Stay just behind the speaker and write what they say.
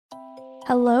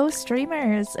Hello,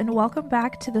 streamers, and welcome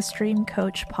back to the Stream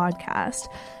Coach podcast.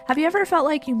 Have you ever felt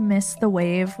like you miss the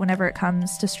wave whenever it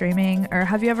comes to streaming? Or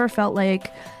have you ever felt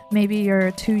like maybe you're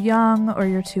too young or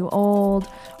you're too old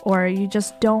or you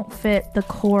just don't fit the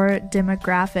core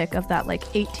demographic of that like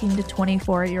 18 to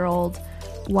 24-year-old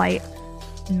white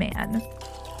man?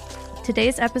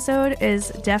 Today's episode is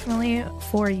definitely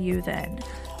for you then.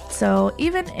 So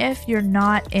even if you're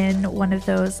not in one of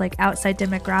those like outside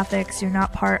demographics, you're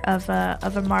not part of a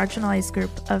marginalized group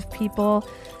of people,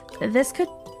 this could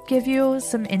give you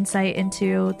some insight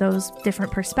into those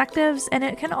different perspectives, and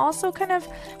it can also kind of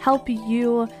help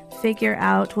you figure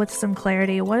out with some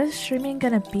clarity, what is streaming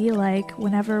going to be like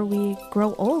whenever we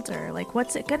grow older? Like,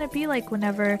 what's it going to be like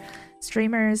whenever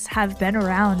streamers have been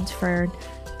around for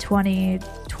 20,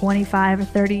 25, or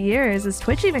 30 years? Is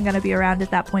Twitch even going to be around at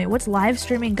that point? What's live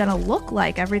streaming going to look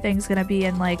like? Everything's going to be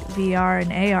in like VR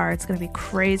and AR. It's going to be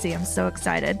crazy. I'm so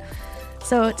excited.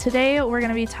 So today we're going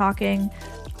to be talking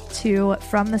to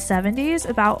From the 70s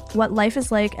about what life is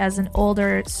like as an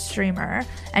older streamer.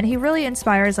 And he really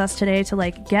inspires us today to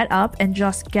like get up and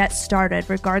just get started,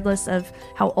 regardless of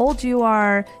how old you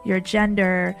are, your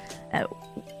gender,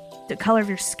 the color of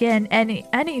your skin,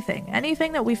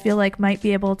 anything that we feel like might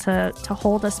be able to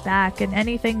hold us back, and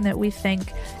anything that we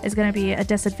think is going to be a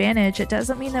disadvantage. It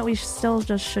doesn't mean that we still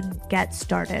just shouldn't get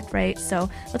started, right? So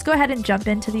let's go ahead and jump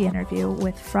into the interview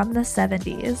with From the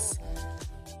 70s.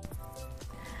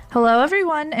 Hello,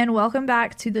 everyone, and welcome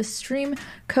back to the Stream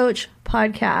Coach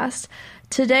podcast.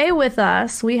 Today with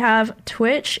us, we have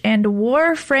Twitch and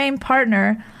Warframe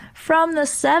partner From the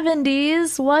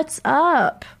 70s. What's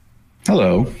up?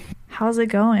 Hello. How's it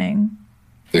going?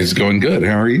 It's going good.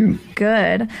 How are you?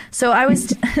 Good. So I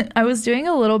was doing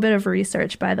a little bit of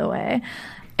research, by the way,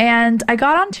 and I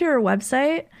got onto your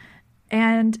website,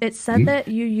 and it said that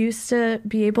you used to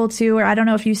be able to, or I don't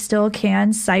know if you still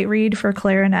can, sight read for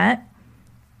clarinet.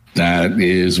 That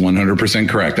is 100%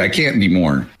 correct. I can't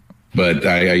anymore, but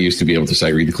I used to be able to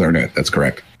sight read the clarinet. That's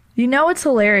correct. You know what's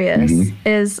hilarious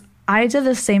is I did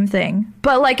the same thing,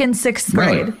 but like in sixth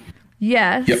grade. Really?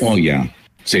 Yes. Yeah. Well, yeah.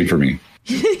 Same for me.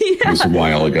 Yeah. It was a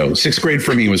while ago. Sixth grade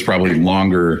for me was probably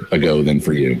longer ago than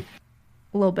for you.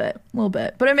 A little bit.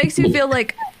 But it makes you feel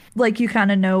like you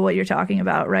kind of know what you're talking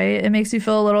about, right? It makes you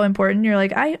feel a little important. You're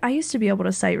like, I used to be able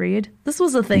to sight read. This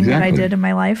was a thing that I did in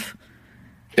my life.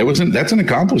 That's an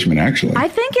accomplishment, actually. I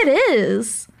think it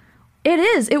is. It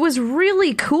is. It was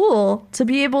really cool to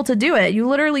be able to do it. You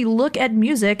literally look at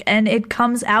music and it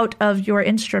comes out of your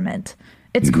instrument.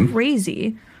 It's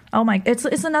crazy. Oh my, it's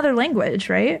another language,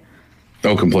 right?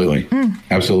 Oh, completely.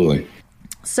 Absolutely.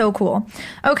 So cool.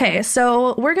 Okay,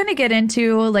 so we're going to get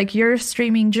into like your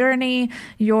streaming journey,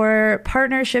 your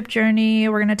partnership journey.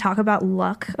 We're going to talk about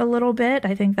luck a little bit.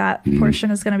 I think that portion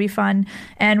is going to be fun.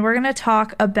 And we're going to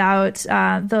talk about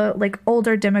the like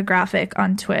older demographic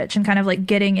on Twitch and kind of like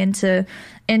getting into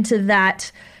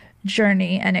that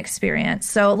journey and experience.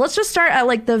 So let's just start at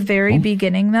like the very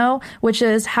beginning though, which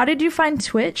is, how did you find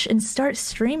Twitch and start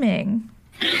streaming?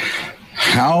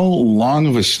 How long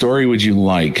of a story would you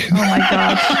like? Oh my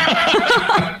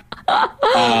gosh.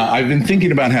 I've been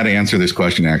thinking about how to answer this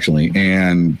question, actually.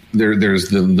 And there's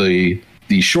the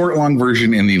short, long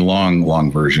version and the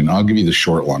long version. I'll give you the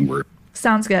short, long version.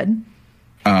 Sounds good.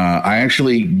 I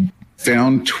actually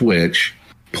found Twitch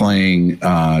playing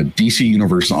DC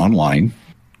Universe Online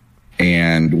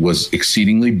and was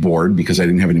exceedingly bored because I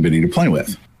didn't have anybody to play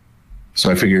with.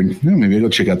 So I figured, maybe I'll go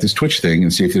check out this Twitch thing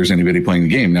and see if there's anybody playing the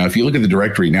game. Now, if you look at the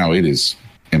directory now, it is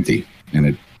empty, and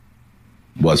it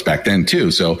was back then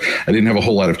too. So I didn't have a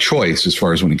whole lot of choice as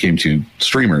far as when it came to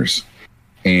streamers.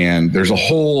 And there's a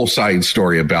whole side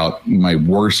story about my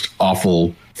worst,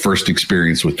 awful first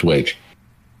experience with Twitch.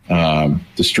 The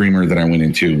streamer that I went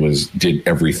into did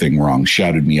everything wrong,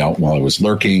 shouted me out while I was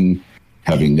lurking,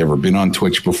 having never been on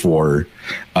Twitch before,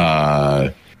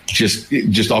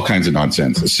 just all kinds of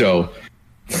nonsense. So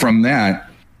from that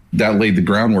laid the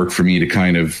groundwork for me to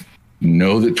kind of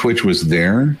know that Twitch was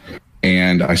there.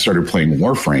 And I started playing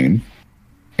Warframe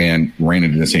and ran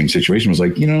into the same situation. Was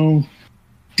like,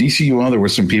 DCUO, there were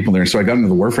some people there. So I got into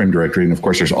the Warframe directory, and of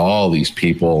course there's all these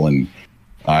people, and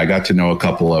I got to know a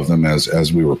couple of them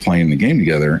as we were playing the game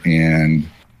together. And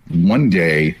one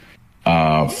day,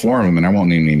 four of them, and I won't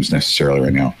name names necessarily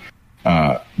right now,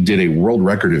 did a world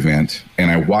record event,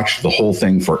 and I watched the whole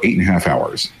thing for 8.5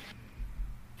 hours.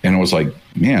 And I was like,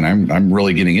 man, I'm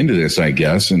really getting into this, I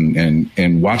guess.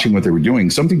 And watching what they were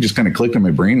doing, something just kind of clicked in my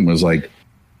brain and was like,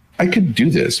 I could do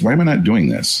this. Why am I not doing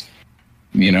this?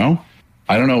 I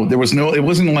don't know. It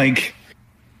wasn't like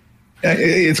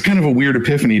it's kind of a weird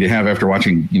epiphany to have after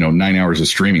watching, 9 hours of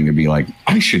streaming, to be like,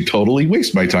 I should totally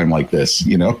waste my time like this,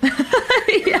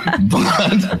 Yeah.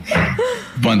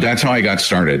 But that's how I got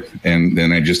started. And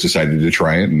then I just decided to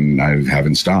try it, and I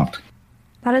haven't stopped.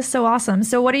 That is so awesome.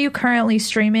 So what are you currently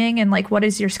streaming, and like, what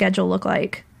does your schedule look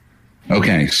like?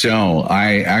 Okay. So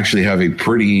I actually have a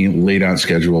pretty laid out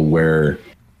schedule where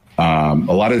a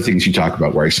lot of the things you talk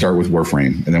about, where I start with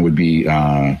Warframe, and that would be,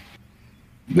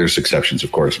 there's exceptions,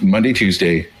 of course, Monday,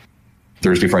 Tuesday,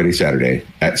 Thursday, Friday, Saturday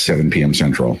at 7 p.m.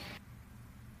 Central.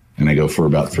 And I go for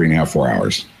about 3.5, 4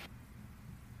 hours.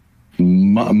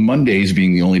 Mondays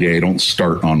being the only day I don't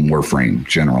start on Warframe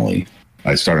generally.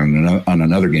 I start on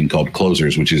another game called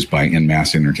Closers, which is by En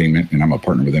Masse Entertainment, and I'm a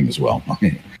partner with them as well.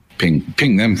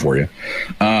 Ping them for you.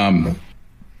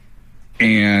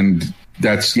 And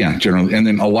that's, generally. And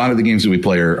then a lot of the games that we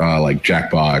play are like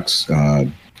Jackbox,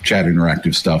 chat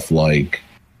interactive stuff like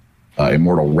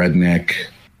Immortal Redneck.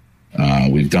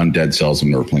 We've done Dead Cells.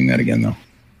 I'm never playing that again, though.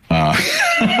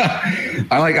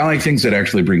 I like things that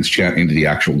actually brings chat into the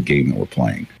actual game that we're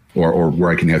playing, or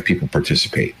where I can have people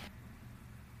participate.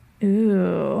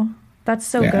 Ooh, that's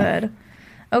so good.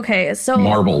 Okay, so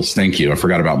marbles. Thank you. I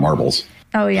forgot about marbles.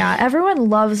 Oh yeah, everyone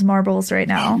loves marbles right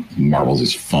now. Marbles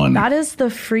is fun. That is the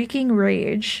freaking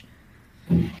rage.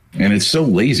 And it's so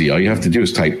lazy. All you have to do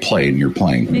is type play, and you're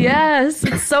playing. Yes,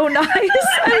 it's so nice.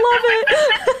 I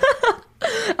love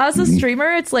it. As a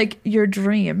streamer, it's like your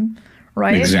dream,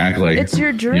 right? Exactly. It's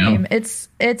your dream. Yeah.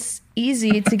 It's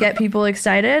easy to get people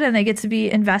excited, and they get to be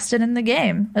invested in the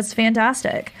game. That's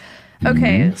fantastic.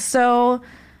 Okay, so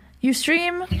you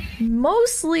stream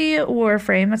mostly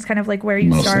Warframe. That's kind of like where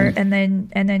you start, and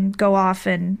then go off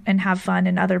and have fun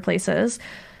in other places.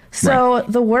 So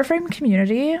the Warframe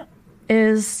community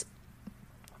is,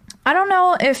 I don't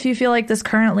know if you feel like this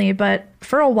currently, but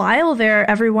for a while there,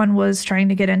 everyone was trying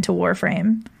to get into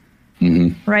Warframe,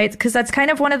 right? Because that's kind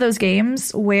of one of those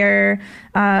games where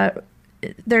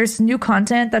there's new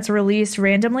content that's released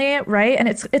randomly, right? And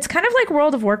it's kind of like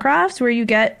World of Warcraft, where you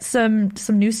get some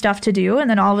new stuff to do, and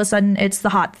then all of a sudden it's the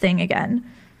hot thing again.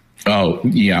 Oh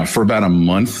yeah, for about a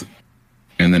month,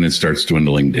 and then it starts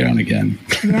dwindling down again.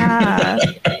 Yeah.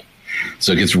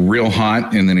 So it gets real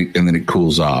hot, and then it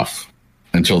cools off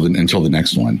until the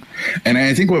next one. And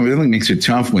I think what really makes it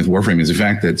tough with Warframe is the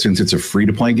fact that since it's a free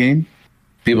to play game,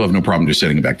 people have no problem just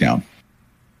setting it back down.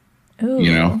 Ooh,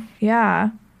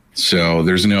 yeah. So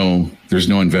there's no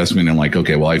investment in like,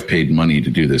 okay, well, I've paid money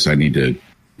to do this, I need to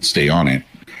stay on it,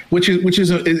 which is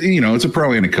it's a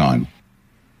pro and a con.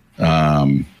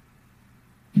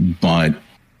 But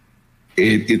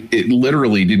it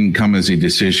literally didn't come as a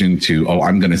decision to,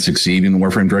 I'm going to succeed in the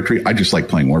Warframe directory. I just like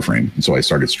playing Warframe, and so I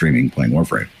started streaming playing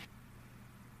Warframe.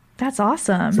 That's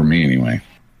awesome. For me, anyway.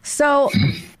 So.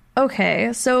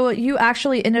 Okay, so you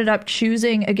actually ended up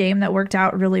choosing a game that worked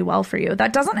out really well for you.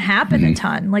 That doesn't happen a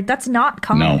ton. Like, that's not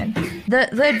common. No.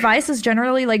 The advice is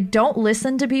generally like, don't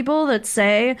listen to people that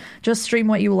say just stream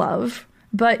what you love.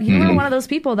 But you were one of those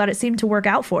people that it seemed to work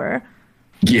out for.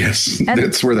 Yes, and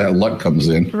that's where that luck comes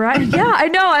in. Right? Yeah, I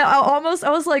know. I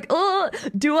was like,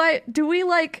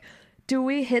 do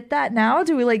we hit that now?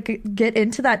 Do we like get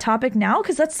into that topic now?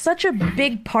 Because that's such a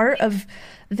big part of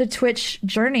the Twitch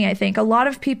journey. I think a lot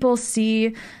of people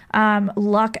see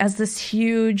luck as this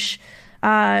huge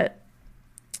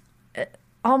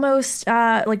almost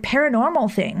like paranormal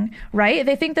thing, right?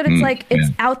 They think that it's like it's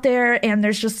out there and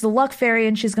there's just the luck fairy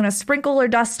and she's going to sprinkle her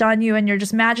dust on you and you're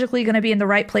just magically going to be in the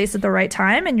right place at the right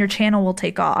time and your channel will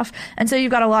take off. And so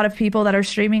you've got a lot of people that are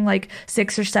streaming like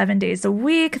 6 or 7 days a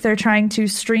week. They're trying to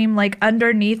stream like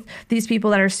underneath these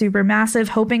people that are super massive,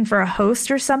 hoping for a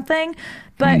host or something.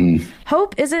 But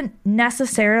hope isn't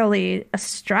necessarily a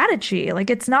strategy.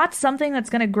 Like, it's not something that's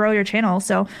going to grow your channel.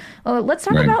 So let's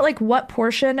talk about like what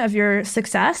portion of your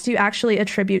success do you actually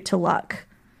attribute to luck?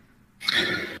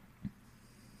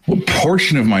 What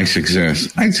portion of my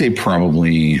success? I'd say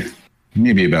probably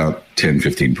maybe about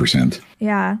 10-15%.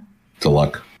 Yeah. To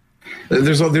luck.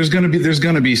 There's going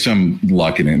to be some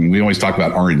luck in it. And we always talk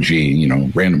about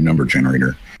RNG, random number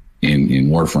generator in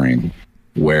Warframe,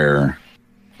 where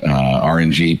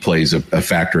RNG plays a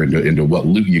factor into what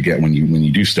loot you get when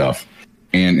you do stuff.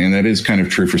 And that is kind of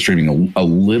true for streaming a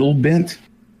little bit,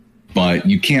 but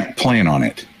you can't plan on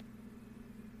it.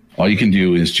 All you can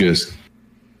do is just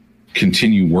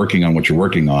continue working on what you're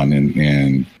working on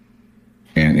and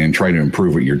try to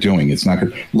improve what you're doing. It's not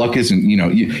good. Luck isn't,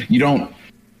 you don't,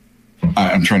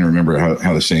 I'm trying to remember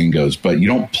how the saying goes, but you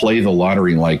don't play the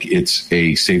lottery like it's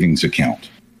a savings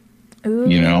account.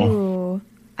 Ooh.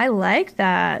 I like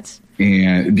that.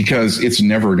 And because it's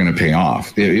never going to pay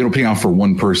off. It'll pay off for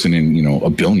one person in, a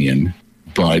billion,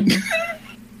 but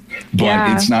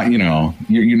it's not,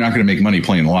 you're not going to make money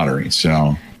playing the lottery.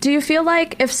 So do you feel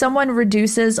like if someone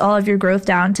reduces all of your growth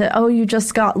down to, oh, you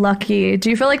just got lucky, do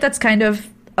you feel like that's kind of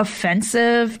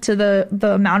offensive to the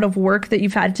amount of work that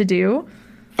you've had to do?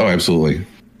 Oh, absolutely.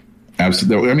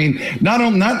 Absolutely. I mean,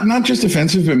 not just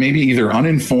offensive, but maybe either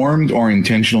uninformed or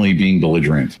intentionally being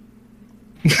belligerent.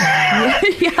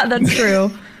 Yeah, that's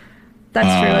true.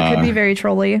 That's true. It could be very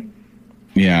trolly.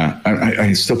 Yeah,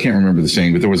 I still can't remember the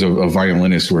saying, but there was a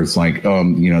violinist where it's like,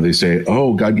 they say,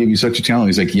 oh, God gave you such a talent.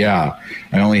 He's like, yeah,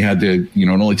 I only had to, it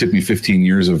only took me 15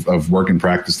 years of work and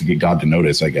practice to get God to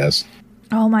notice, I guess.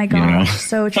 Oh my gosh,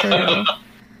 so true.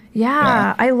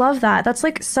 Yeah, I love that. That's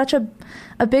like such a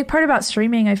big part about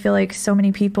streaming. I feel like so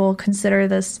many people consider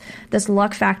this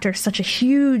luck factor such a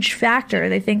huge factor.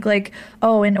 They think like,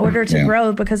 oh, in order to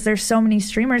grow, because there's so many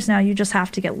streamers now, you just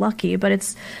have to get lucky.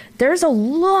 But there's a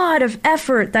lot of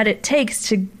effort that it takes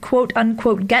to quote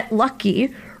unquote get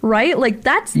lucky, right? Like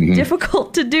that's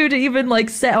difficult to do, to even like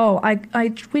say, oh,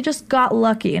 we just got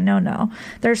lucky. No.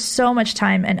 There's so much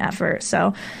time and effort.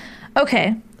 So,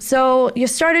 okay. So you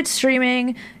started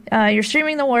streaming, you're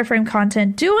streaming the Warframe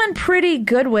content, doing pretty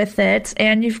good with it,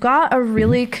 and you've got a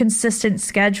really consistent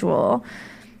schedule,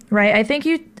 right? I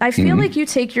feel like you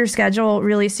take your schedule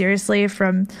really seriously.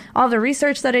 From all the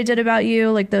research that I did about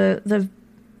you, like the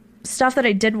stuff that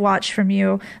I did watch from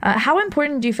you. How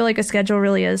important do you feel like a schedule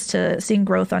really is to seeing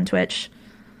growth on Twitch?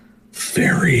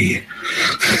 Very,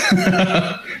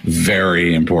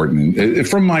 very important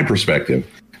from my perspective.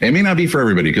 It may not be for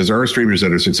everybody, because there are streamers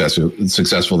that are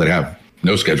successful that have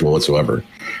no schedule whatsoever.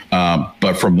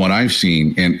 But from what I've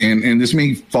seen, and this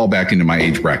may fall back into my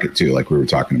age bracket too, like we were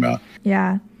talking about.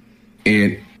 Yeah.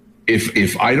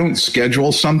 If I don't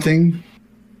schedule something,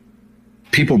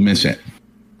 people miss it.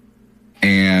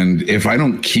 And if I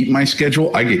don't keep my schedule,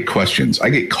 I get questions.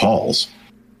 I get calls.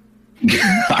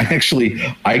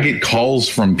 I get calls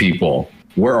from people.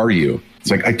 Where are you?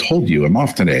 It's like, I told you I'm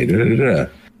off today. Da, da, da, da.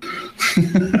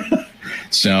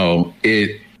 So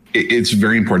it's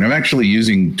very important. I'm actually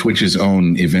using Twitch's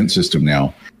own event system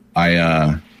now.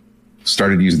 I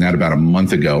started using that about a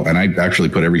month ago, and I actually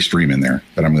put every stream in there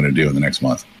that I'm going to do in the next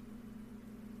month.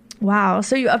 Wow.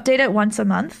 So you update it once a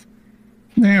month?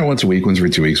 Yeah, once a week, once every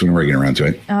 2 weeks, whenever I get around to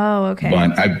it. Oh, okay.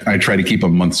 But I try to keep a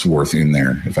month's worth in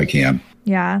there if I can.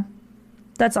 Yeah.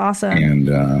 That's awesome.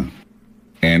 And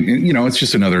it's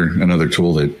just another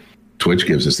tool that Twitch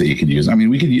gives us that you could use. I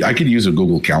mean, I could use a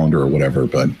Google Calendar or whatever,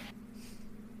 but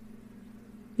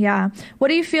yeah. What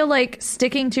do you feel like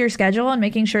sticking to your schedule and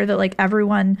making sure that like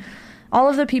everyone, all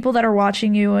of the people that are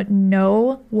watching you,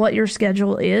 know what your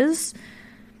schedule is?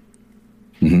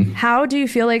 How do you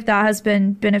feel like that has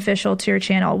been beneficial to your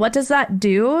channel? What does that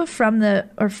do for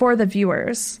the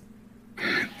viewers?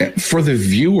 For the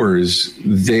viewers,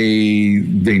 they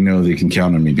know they can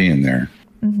count on me being there.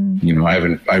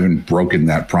 I haven't broken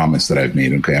that promise that I've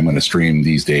made. Okay, I'm going to stream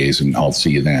these days and I'll see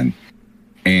you then.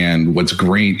 And what's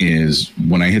great is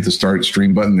when I hit the start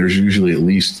stream button, there's usually at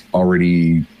least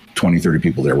already 20, 30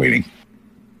 people there waiting.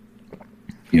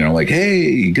 Like,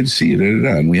 hey, good to see you. Da,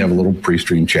 da, da. And we have a little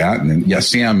pre-stream chat. And then,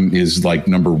 Sam is like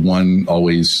number one,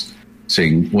 always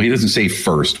saying, well, he doesn't say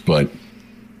first, but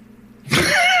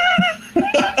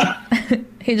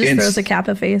he just throws a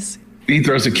Kappa face. He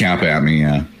throws a Kappa at me,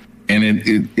 yeah. And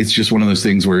it's just one of those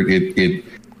things where it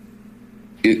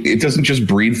doesn't just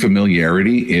breed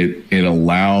familiarity. It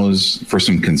allows for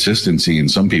some consistency in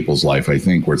some people's life, I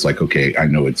think, where it's like, okay, I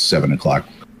know it's 7:00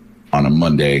 on a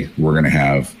Monday. We're going to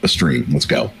have a stream. Let's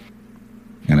go.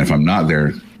 And if I'm not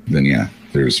there, then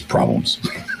there's problems.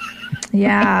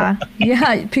 Yeah.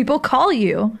 People call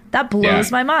you. That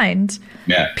blows my mind.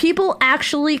 Yeah. People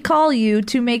actually call you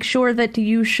to make sure that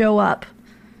you show up.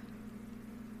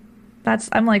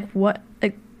 I'm like, what?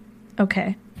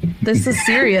 Okay, this is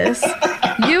serious.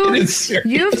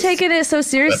 You've taken it so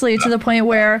seriously to the point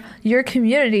where your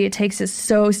community takes it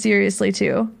so seriously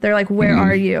too. They're like, where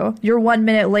are you? You're 1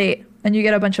 minute late, and you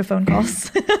get a bunch of phone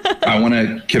calls. Can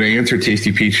I answer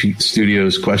Tasty Peach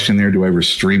Studios' question there? Do I ever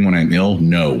stream when I'm ill?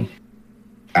 No,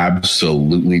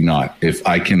 absolutely not. If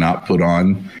I cannot put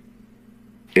on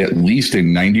at least a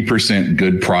 90%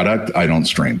 good product, I don't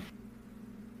stream.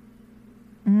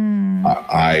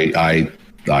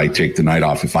 I take the night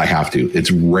off if I have to.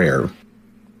 It's rare,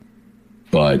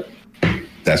 but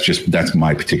that's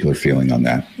my particular feeling on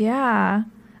that. Yeah,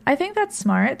 I think that's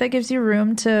smart. That gives you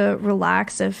room to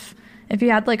relax if you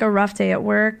had like a rough day at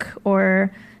work,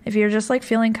 or if you're just like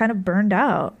feeling kind of burned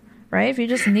out, right? If you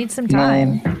just need some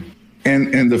time.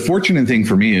 And the fortunate thing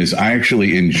for me is I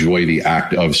actually enjoy the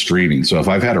act of streaming. So if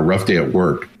I've had a rough day at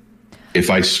work, if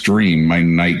I stream, my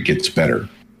night gets better.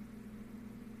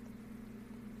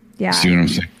 Yeah. See what I'm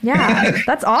saying? Yeah,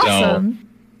 that's awesome. So,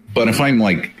 but if I'm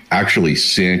like actually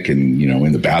sick and,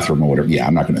 in the bathroom or whatever, yeah,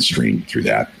 I'm not going to stream through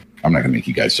that. I'm not going to make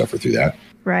you guys suffer through that.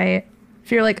 Right.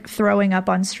 If you're like throwing up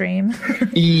on stream.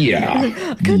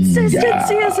 Yeah.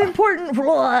 Consistency is important.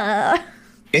 Blah.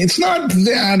 It's not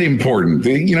that important.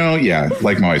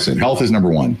 Like my wife said, health is number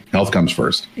one. Health comes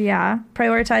first. Yeah.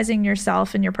 Prioritizing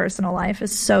yourself and your personal life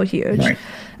is so huge. Right.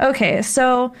 Okay.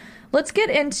 So let's get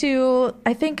into,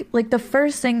 I think, like the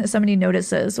first thing that somebody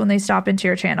notices when they stop into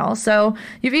your channel. So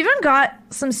you've even got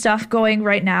some stuff going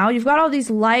right now. You've got all these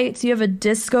lights. You have a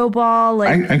disco ball.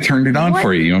 Like I turned it on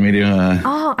for you. You want me to?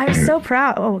 Oh, I'm so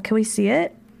proud. Oh, can we see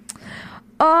it?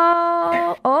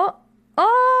 Oh,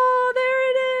 there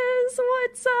it is.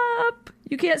 What's up?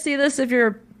 You can't see this if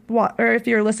you're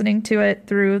listening to it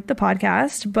through the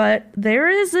podcast, but there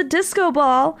is a disco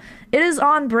ball. It is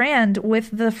on brand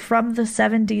with the From the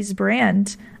 70s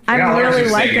brand. I'm really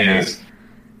liking it.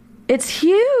 It's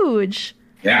huge.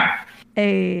 Yeah.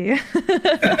 Hey.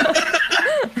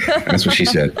 That's what she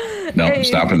said. No, hey.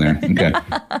 Stop in there. Okay.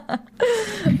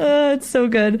 It's so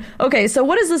good. Okay, so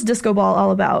what is this disco ball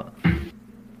all about?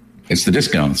 It's the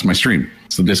disco. It's my stream.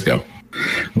 It's the disco.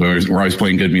 We're always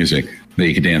playing good music that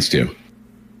you can dance to.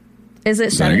 Is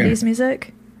it 70s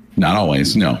music? Not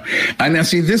always, no. And now,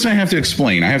 see, this I have to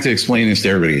explain. I have to explain this to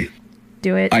everybody.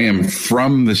 Do it. I am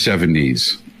from the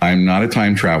 70s. I'm not a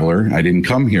time traveler. I didn't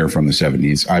come here from the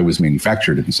 70s. I was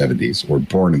manufactured in the 70s or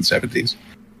born in the 70s.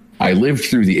 I lived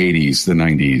through the 80s, the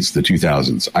 90s, the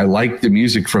 2000s. I like the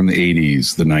music from the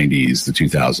 80s, the 90s, the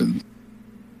 2000s.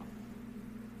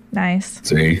 Nice.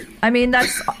 See? I mean,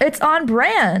 it's on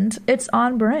brand. It's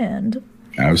on brand.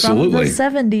 Absolutely.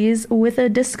 From the 70s with a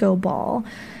disco ball.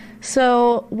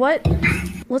 So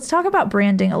let's talk about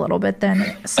branding a little bit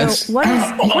then. So what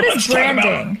is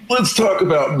branding? Let's talk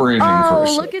about branding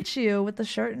first. Oh, look at you with the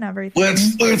shirt and everything.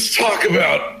 Let's talk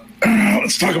about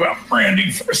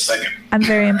branding for a second. I'm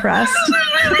very impressed.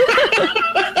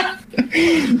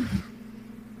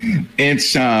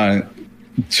 It's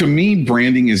to me,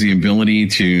 branding is the ability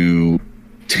to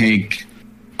take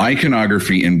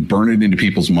iconography and burn it into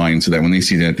people's minds so that when they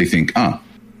see that, they think, I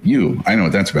know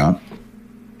what that's about.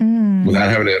 Without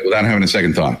having a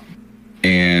second thought.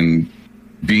 And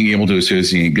being able to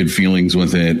associate good feelings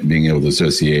with it, being able to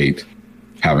associate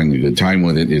having a good time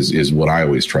with it is what I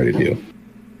always try to do.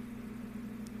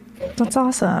 That's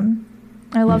awesome.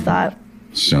 I love that.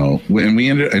 So,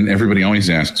 and everybody always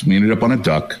asks, we ended up on a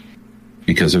duck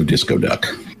because of Disco Duck.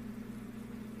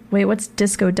 Wait, what's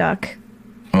Disco Duck?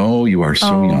 Oh, you are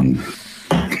so young.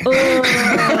 Oh, this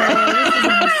is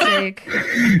a mistake.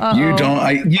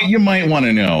 You might want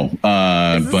to know,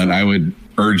 but I would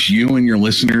urge you and your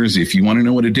listeners, if you want to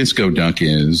know what a disco duck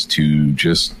is, to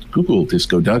just Google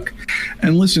Disco Duck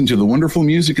and listen to the wonderful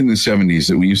music in the 70s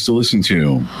that we used to listen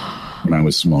to when I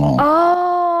was small.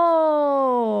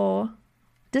 Oh,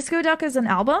 Disco Duck is an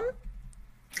album?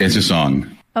 It's a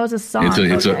song. Oh, it's a song.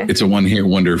 It's a one-hit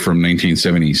wonder from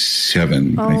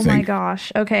 1977. Oh, I think. My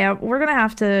gosh. Okay, we're gonna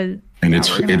have to. And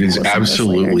it is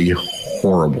absolutely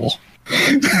horrible.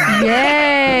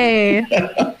 Yay!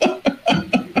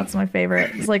 That's my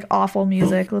favorite. It's like awful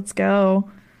music. Let's go.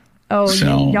 Oh,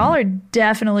 y'all are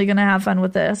definitely gonna have fun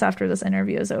with this after this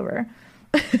interview is over.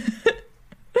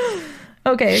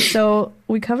 Okay, so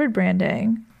we covered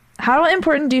branding. How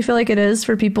important do you feel like it is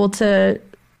for people to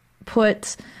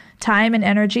put time and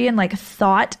energy and like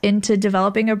thought into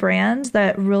developing a brand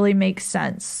that really makes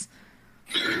sense?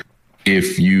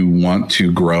 If you want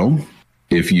to grow,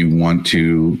 if you want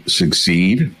to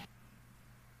succeed,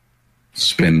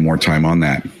 spend more time on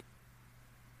that.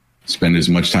 Spend as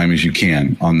much time as you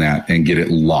can on that and get it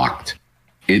locked.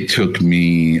 It took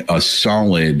me a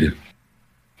solid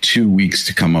 2 weeks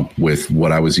to come up with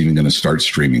what I was even going to start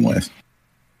streaming with.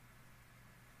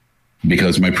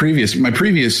 Because my previous,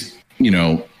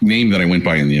 name that I went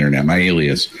by on the internet, my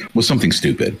alias, was something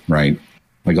stupid, right?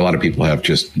 Like a lot of people have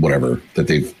just whatever that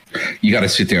you got to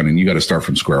sit down and you got to start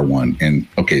from square one. And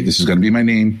okay, this is going to be my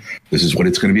name. This is what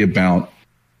it's going to be about.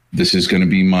 This is going to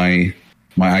be my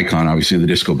icon. Obviously the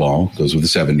disco ball goes with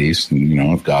the 70s. And,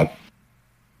 I've got,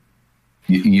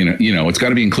 it's got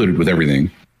to be included with everything.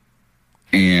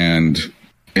 And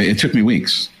it took me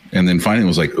weeks. And then finally I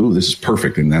was like, oh, this is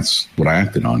perfect. And that's what I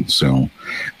acted on. So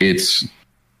it's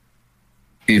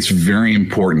very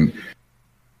important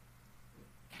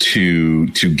to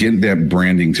get that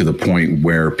branding to the point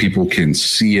where people can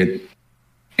see it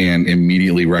and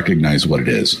immediately recognize what it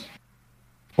is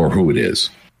or who it is.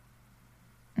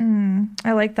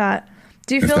 I like that.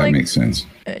 Do you If feel that like makes sense.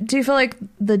 do you feel like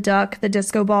the duck, the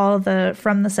disco ball, the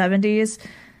from the 70s,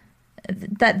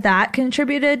 that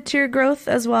contributed to your growth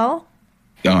as well?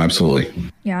 Oh,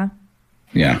 absolutely. Yeah.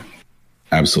 Yeah,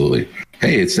 absolutely.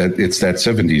 Hey, it's that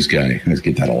 70s guy. I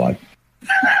get that a lot.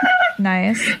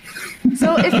 Nice.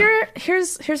 So if you're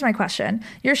here's my question.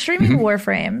 You're streaming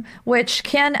Warframe, which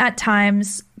can at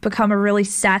times become a really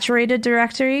saturated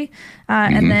directory,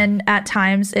 and then at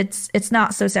times it's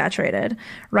not so saturated,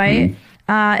 right?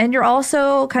 And you're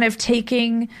also kind of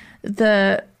taking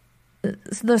the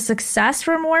success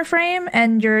from Warframe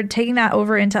and you're taking that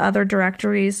over into other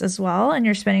directories as well, and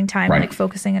you're spending time like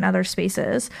focusing in other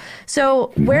spaces.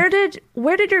 So where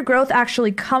did your growth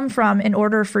actually come from in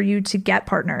order for you to get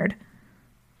partnered?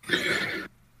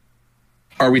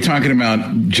 Are we talking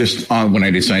about just when I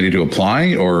decided to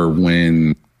apply, or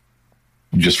when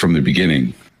just from the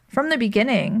beginning? From the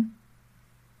beginning.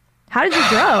 How did you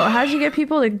grow? How did you get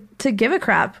people to give a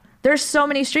crap? There's so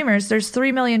many streamers. There's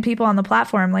 3 million people on the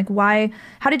platform. Like, why?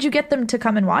 How did you get them to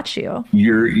come and watch you?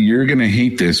 You're gonna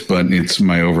hate this, but it's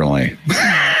my overlay.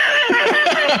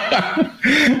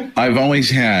 I've always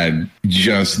had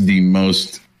just the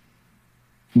most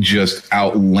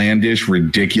outlandish,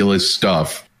 ridiculous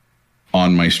stuff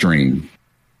on my stream.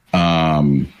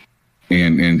 And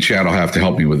Chad will have to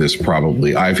help me with this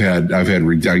probably. I've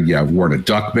worn a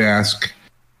duck mask.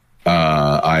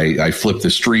 I flip the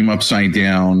stream upside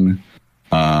down.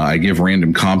 I give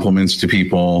random compliments to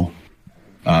people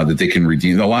that they can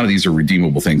redeem. A lot of these are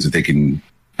redeemable things that they can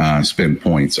spend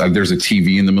points. There's a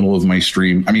TV in the middle of my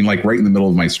stream. I mean, like right in the middle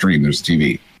of my stream, there's a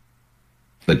TV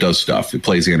that does stuff. It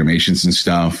plays animations and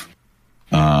stuff.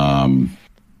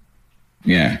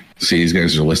 Yeah. See, these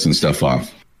guys are listing stuff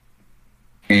off.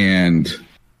 And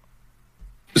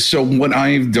so what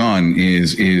I've done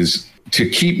is to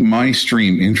keep my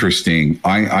stream interesting.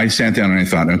 I sat down and I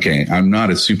thought, okay, I'm not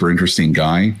a super interesting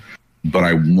guy, but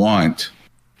I want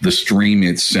the stream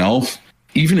itself,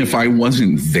 even if I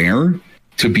wasn't there,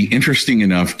 to be interesting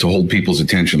enough to hold people's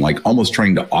attention, like almost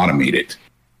trying to automate it,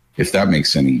 if that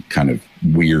makes any kind of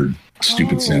weird,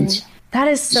 stupid sense. That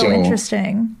is so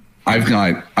interesting. I've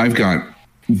got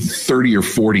 30 or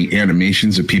 40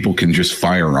 animations that people can just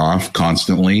fire off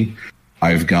constantly.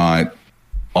 I've got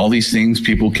all these things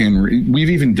people can. We've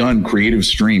even done creative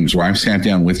streams where I've sat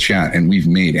down with chat and we've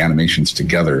made animations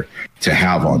together to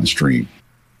have on stream.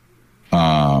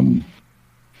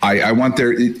 I want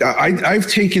there. I've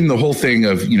taken the whole thing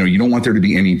of, you don't want there to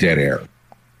be any dead air.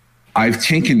 I've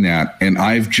taken that and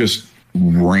I've just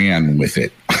ran with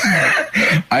it.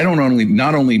 I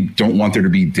not only don't want there to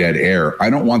be dead air, I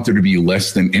don't want there to be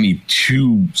less than any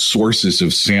 2 sources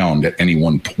of sound at any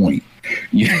one point.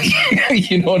 You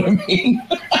know what I mean?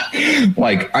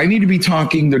 Like, I need to be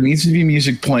talking, there needs to be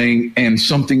music playing, and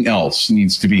something else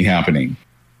needs to be happening.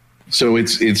 So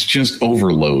it's just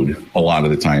overload a lot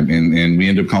of the time, and we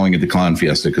end up calling it the Clown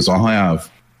Fiesta, because I'll have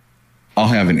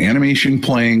an animation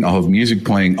playing, I'll have music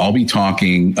playing, I'll be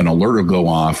talking, an alert will go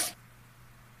off,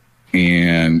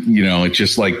 and it's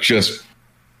just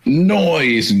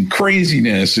noise and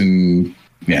craziness, and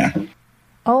yeah.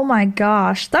 Oh my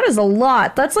gosh, that is a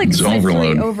lot. That's like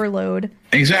sensory overload.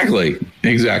 Exactly.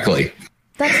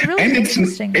 That's really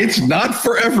interesting. It's not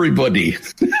for everybody.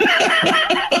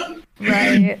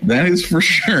 Right. That is for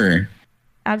sure.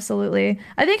 Absolutely.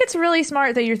 I think it's really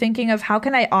smart that you're thinking of, how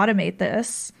can I automate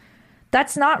this?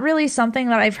 That's not really something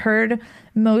that I've heard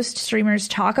most streamers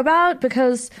talk about,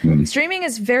 because streaming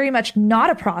is very much not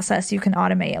a process you can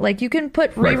automate. Like, you can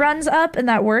put reruns up and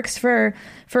that works for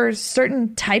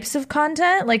certain types of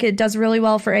content. Like, it does really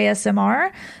well for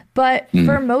ASMR. But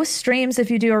for most streams,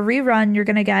 if you do a rerun, you're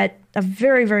going to get a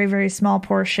very, very, very small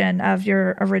portion of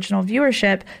your original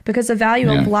viewership, because the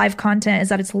value of live content is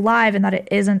that it's live and that it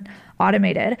isn't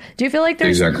automated. Do you feel like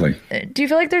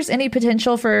there's any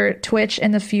potential for Twitch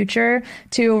in the future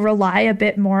to rely a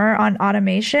bit more on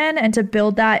automation and to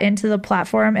build that into the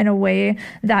platform in a way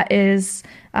that is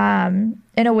going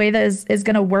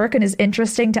to work and is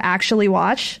interesting to actually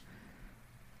watch?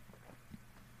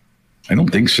 I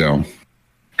don't think so.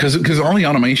 Because all the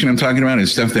automation I'm talking about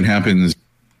is stuff that happens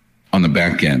on the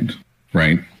back end,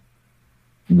 right?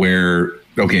 Where,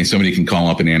 okay, somebody can call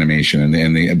up an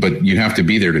animation but you have to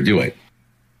be there to do it.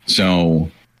 So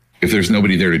if there's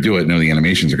nobody there to do it, the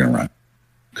animations are going to run,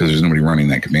 because there's nobody running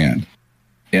that command.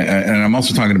 And I'm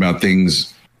also talking about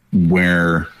things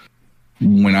where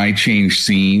when I change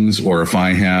scenes, or if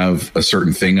I have a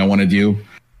certain thing I want to do,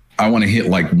 I want to hit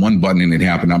like one button and it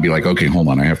happened. I'll be like, okay, hold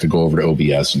on. I have to go over to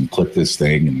OBS and click this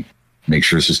thing and make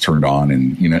sure this is turned on.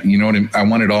 And you know what I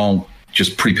want it all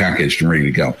just prepackaged and ready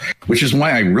to go, which is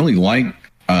why I really like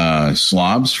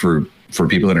slobs for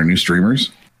people that are new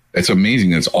streamers. It's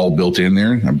amazing. That's all built in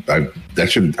there. I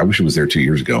wish it was there 2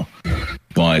 years ago.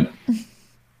 But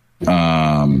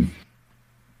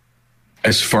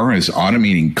as far as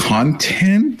automating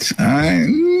content, I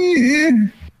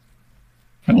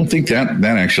don't think that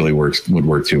actually would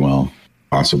work too well.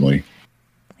 Possibly.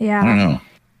 Yeah. I don't know.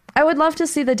 I would love to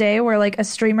see the day where like a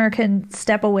streamer can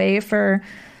step away for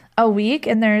a week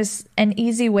and there's an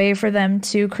easy way for them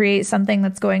to create something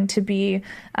that's going to be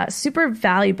super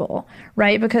valuable,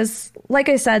 right? Because like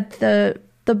I said, the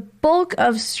bulk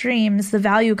of streams, the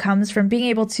value comes from being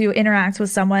able to interact with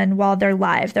someone while they're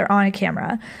live, they're on a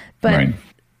camera. But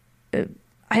right.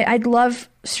 I'd love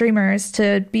streamers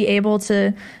to be able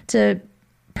to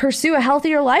pursue a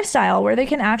healthier lifestyle where they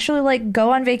can actually like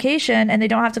go on vacation and they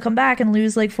don't have to come back and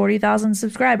lose like 40,000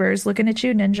 subscribers. Looking at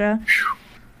you, Ninja.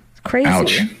 It's crazy.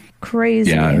 Ouch.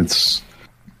 Crazy. Yeah,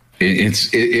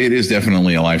 it is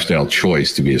definitely a lifestyle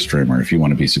choice to be a streamer. If you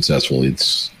want to be successful,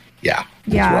 it's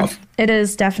rough. It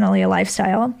is definitely a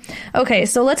lifestyle. Okay,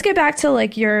 so let's get back to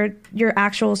like your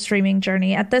actual streaming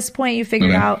journey. At this point, you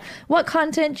figured out what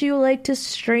content you like to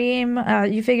stream.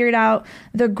 You figured out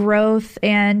the growth,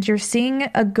 and you're seeing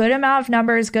a good amount of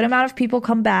numbers, good amount of people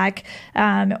come back.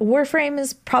 Warframe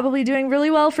is probably doing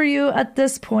really well for you at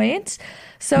this point.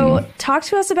 So talk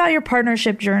to us about your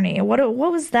partnership journey. What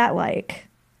was that like?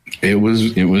 It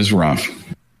was rough.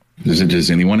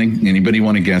 Does anybody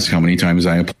want to guess how many times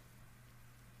I applied?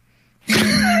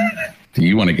 Do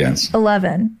you want to guess?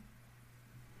 11.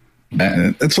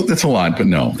 That's a lot, but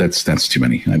no, that's too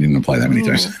many. I didn't apply that many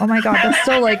times. Oh my God, that's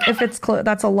still like if it's close,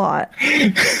 that's a lot.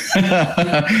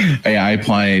 I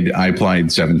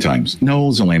applied 7 times. No,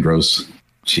 Zalandros.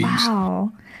 Jeez.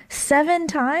 Wow, 7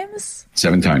 times.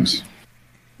 7 times.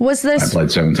 I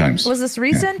applied 7 times. Was this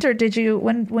recent, or did you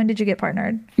when did you get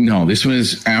partnered? No, this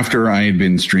was after I had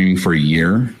been streaming for a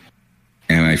year,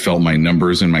 and I felt my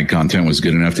numbers and my content was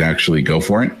good enough to actually go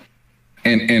for it.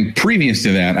 And previous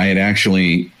to that, I had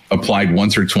actually applied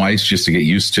once or twice just to get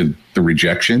used to the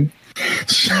rejection.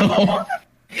 So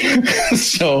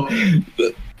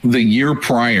the year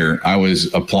prior, I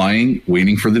was applying,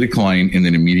 waiting for the decline, and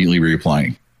then immediately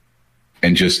reapplying,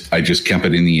 and I just kept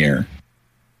it in the air.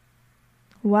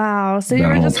 Wow. So you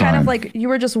were just kind of like, you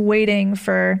were just waiting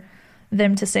for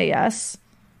them to say yes.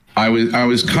 I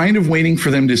was kind of waiting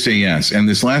for them to say yes. And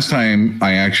this last time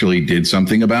I actually did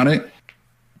something about it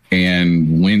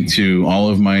and went to all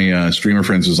of my streamer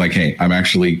friends, was like, hey, I'm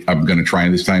going to try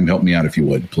this time. Help me out if you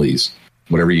would, please.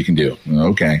 Whatever you can do.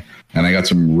 Okay. And I got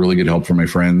some really good help from my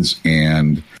friends.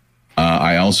 And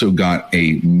I also got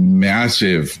a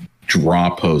massive draw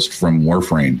post from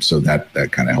Warframe. So that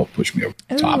kind of helped push me over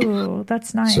the top. Ooh,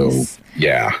 that's nice. So,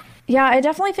 yeah. Yeah, I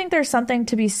definitely think there's something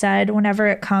to be said whenever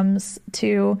it comes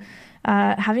to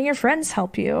having your friends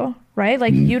help you, right?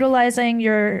 Like utilizing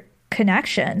your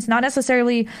connections, not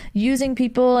necessarily using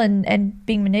people and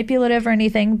being manipulative or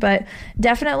anything, but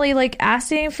definitely like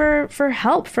asking for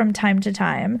help from time to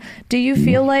time. Do you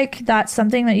feel like that's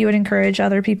something that you would encourage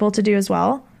other people to do as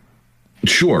well?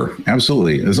 Sure,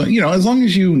 absolutely. As long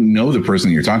as you know the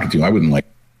person you're talking to, I wouldn't like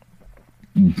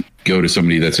go to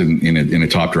somebody that's in a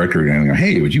top directory and go,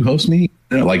 hey, would you host me?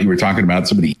 Like you were talking about,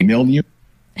 somebody emailed you.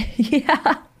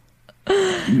 Yeah.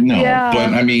 No, yeah.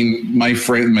 But I mean, my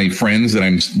friends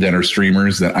that are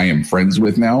streamers that I am friends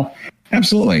with now,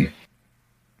 absolutely.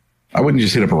 I wouldn't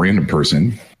just hit up a random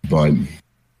person, but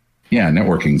yeah,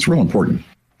 networking is real important.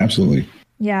 Absolutely.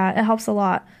 Yeah, it helps a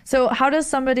lot. So how does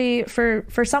somebody, for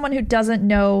someone who doesn't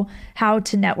know how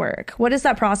to network, what does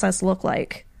that process look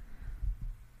like?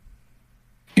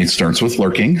 It starts with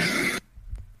lurking,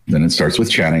 then it starts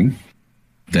with chatting,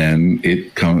 then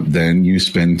you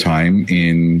spend time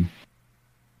in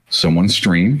someone's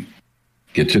stream,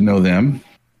 get to know them,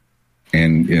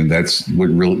 and that's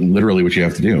literally what you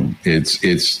have to do. It's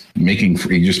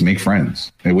you just make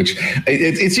friends, which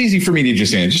it's easy for me to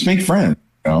just say, just make friends.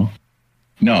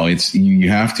 No, you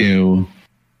have to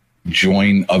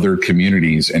join other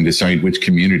communities and decide which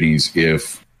communities,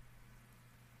 if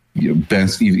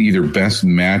either best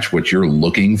match what you're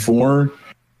looking for,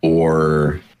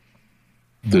 or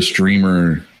the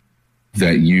streamer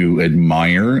that you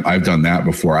admire. I've done that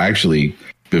before. I actually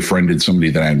befriended somebody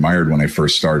that I admired when I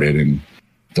first started, and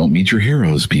don't meet your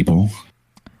heroes, people.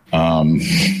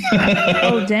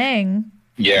 Oh, dang.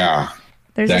 Yeah.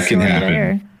 That can happen.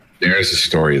 There. There's a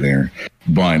story there.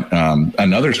 But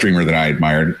another streamer that I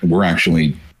admired, we're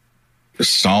actually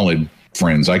solid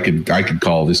friends. I could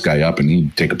call this guy up and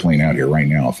he'd take a plane out here right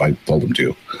now if I told him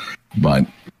to. But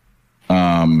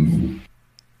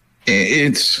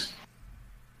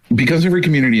because every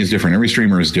community is different, every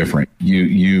streamer is different.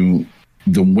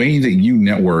 The way that you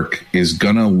network is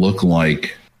gonna look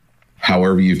like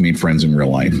however you've made friends in real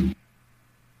life.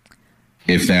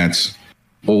 If that's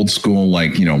old school,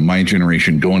 like, my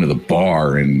generation, going to the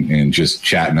bar and just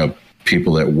chatting up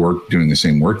people that work doing the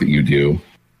same work that you do,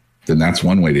 then that's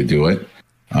one way to do it.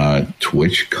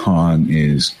 TwitchCon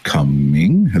is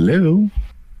coming. Hello.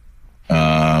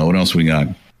 What else we got?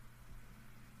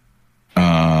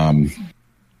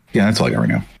 Yeah, that's all I got right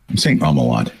now. I'm saying a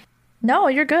lot. No,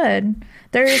 you're good.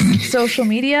 There's social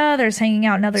media. There's hanging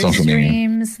out in other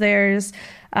streams. There's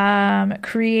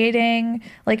creating,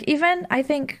 like, even I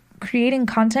think creating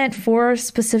content for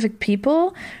specific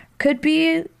people could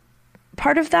be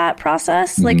part of that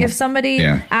process. Like if somebody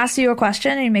asks you a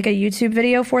question and you make a YouTube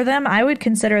video for them, I would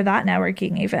consider that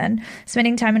networking. Even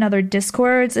spending time in other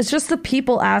Discords. It's just the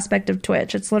people aspect of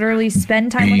Twitch. It's literally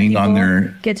spend time with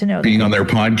people, get to know them. Being on their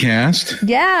podcast.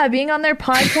 Yeah, being on their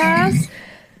podcast.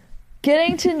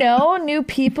 Getting to know new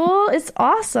people is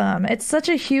awesome. It's such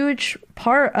a huge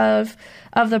part of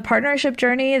the partnership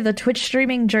journey, the Twitch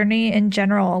streaming journey in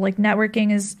general. Like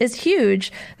networking is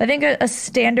huge. I think a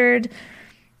standard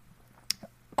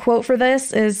quote for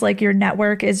this is like, your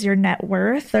network is your net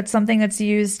worth. That's something that's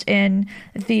used in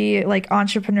the like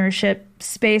entrepreneurship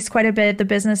space quite a bit, the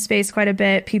business space quite a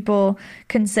bit. People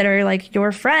consider like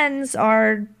your friends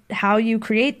are how you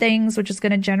create things, which is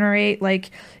going to generate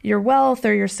like your wealth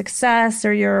or your success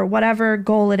or your whatever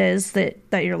goal it is that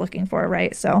you're looking for,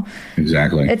 right? So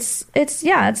exactly, it's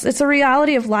a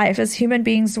reality of life. As human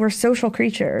beings, we're social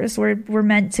creatures. We're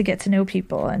meant to get to know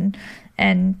people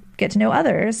and get to know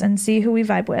others and see who we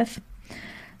vibe with.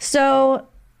 So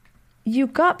you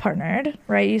got partnered,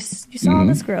 right? You saw all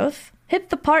this growth, hit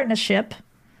the partnership.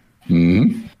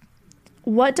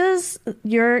 What does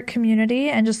your community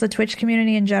and just the Twitch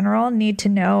community in general need to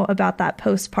know about that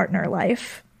post-partner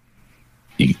life?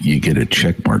 You get a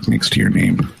check mark next to your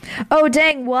name. Oh,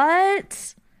 dang,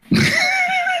 what?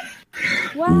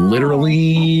 Wow.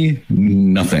 Literally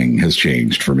nothing has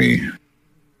changed for me.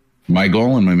 My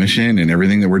goal and my mission and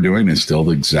everything that we're doing is still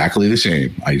exactly the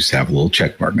same. I just have a little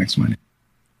check mark next to my name.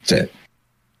 That's it.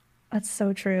 That's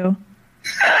so true.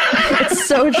 It's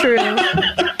so true.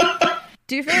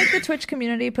 Do you feel like the Twitch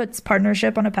community puts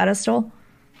partnership on a pedestal?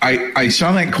 I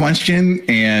saw that question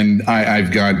and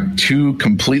I've got two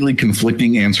completely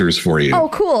conflicting answers for you. Oh,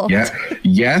 cool. Yeah,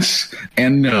 yes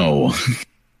and no.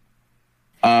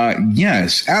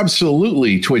 Yes,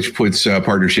 absolutely. Twitch puts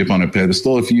partnership on a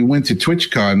pedestal. If you went to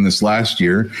TwitchCon this last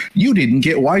year, you didn't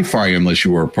get Wi-Fi unless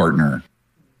you were a partner.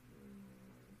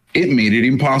 It made it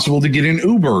impossible to get an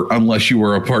Uber unless you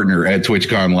were a partner at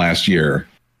TwitchCon last year.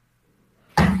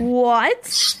 What?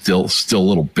 Still a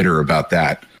little bitter about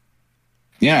that.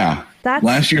 Yeah.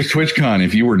 Last year's TwitchCon,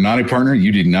 if you were not a partner,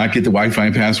 you did not get the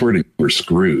Wi-Fi password and you were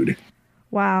screwed.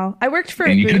 Wow. I worked for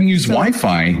and you couldn't use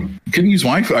Wi-Fi. You couldn't use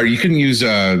Wi-Fi, or you couldn't use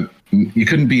you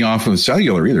couldn't be off of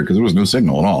cellular either because there was no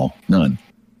signal at all. None.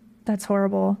 That's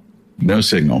horrible. No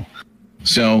signal.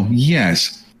 So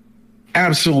yes,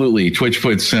 absolutely. Twitch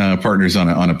puts partners on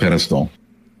a pedestal.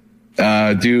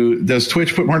 Does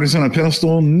Twitch put partners on a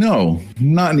pedestal? No,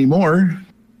 not anymore.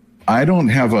 I don't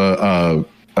have a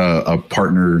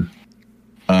partner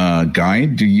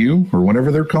guide. Do you, or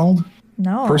whatever they're called?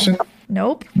 No. Person?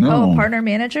 Nope. No. Oh, partner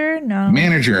manager? No.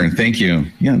 Manager. Thank you.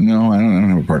 Yeah. No, I don't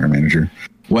have a partner manager.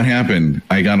 What happened?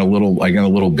 I got a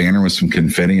little banner with some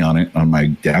confetti on it on my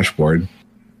dashboard.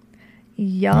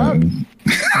 Yup. You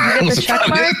get the check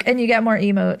mark and you get more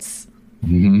emotes.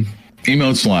 Mm-hmm.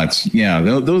 Emote slots. Yeah.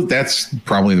 That's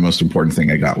probably the most important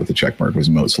thing I got with the check mark was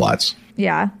emote slots.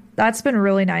 Yeah. That's been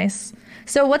really nice.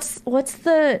 So what's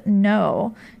the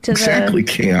no to exactly the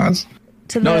chaos?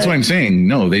 No, that's what I'm saying.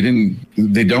 No, they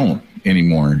don't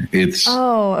anymore. It's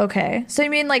okay. So you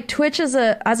mean like Twitch as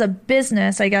a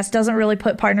business, I guess, doesn't really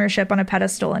put partnership on a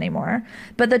pedestal anymore,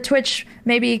 but the Twitch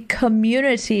maybe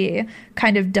community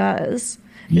kind of does.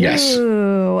 Yes.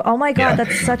 Ooh. Oh my God,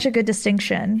 that's such a good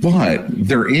distinction. But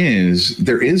there is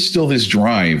still this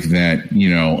drive that,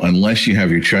 unless you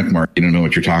have your check mark, you don't know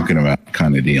what you're talking about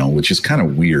kind of deal, which is kind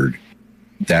of weird.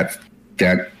 That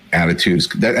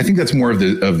attitude I think that's more of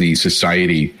the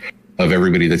society of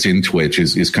everybody that's in Twitch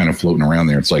is kind of floating around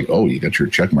there. It's like, oh, you got your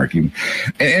check mark. And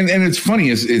it's funny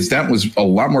is that was a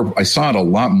lot more. I saw it a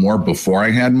lot more before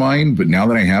I had mine, but now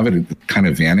that I have it, it kind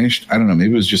of vanished. I don't know.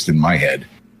 Maybe it was just in my head.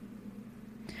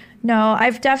 No,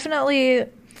 I've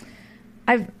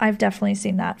I've definitely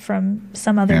seen that from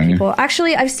some other people.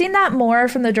 Actually, I've seen that more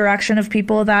from the direction of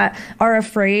people that are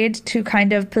afraid to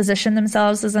kind of position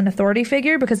themselves as an authority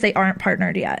figure because they aren't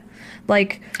partnered yet.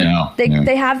 Like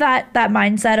they have that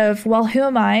mindset of, well, who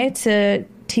am I to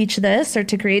teach this or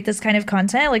to create this kind of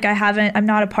content? Like I'm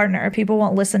not a partner. People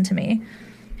won't listen to me.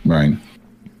 Right.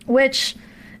 Which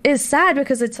is sad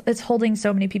because it's holding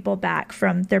so many people back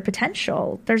from their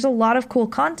potential. There's a lot of cool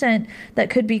content that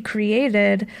could be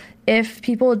created if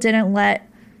people didn't let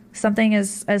something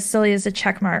as silly as a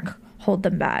check mark hold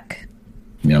them back.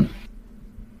 Yep.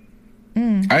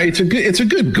 It's a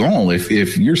good goal. If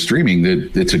you're streaming,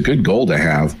 that it's a good goal to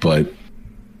have, but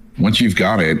once you've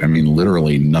got it, I mean,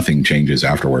 literally nothing changes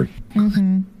afterward.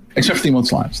 Except for the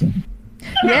emotes lives.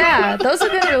 Yeah, those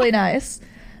have been really nice.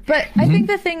 But I think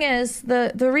the thing is,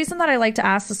 the reason that I like to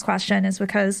ask this question is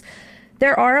because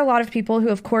there are a lot of people who,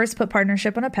 of course, put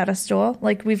partnership on a pedestal.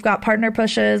 Like, we've got partner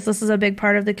pushes. This is a big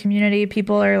part of the community.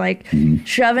 People are like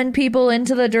shoving people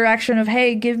into the direction of,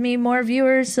 hey, give me more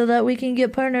viewers so that we can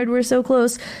get partnered. We're so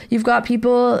close. You've got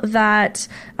people that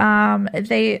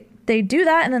they do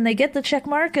that and then they get the check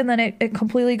mark and then it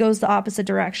completely goes the opposite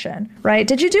direction, right?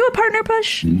 Did you do a partner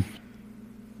push?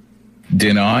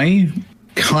 Did I?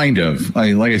 Kind of.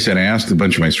 Like I said, I asked a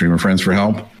bunch of my streamer friends for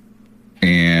help,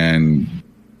 and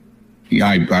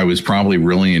I was probably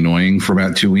really annoying for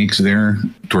about 2 weeks there.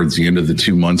 Towards the end of the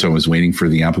 2 months, I was waiting for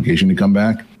the application to come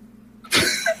back.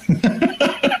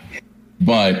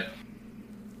 But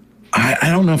I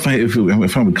don't know if I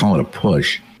would call it a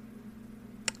push.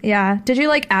 Yeah. Did you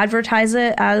like advertise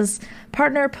it as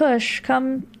partner push?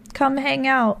 Come hang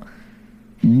out.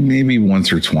 Maybe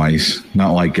once or twice,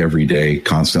 not like every day,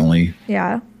 constantly.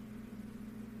 Yeah.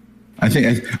 I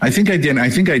think I did. I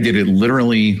think I did it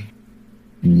literally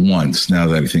once. Now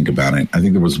that I think about it, I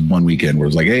think there was one weekend where it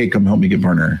was like, "Hey, come help me get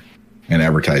partner," and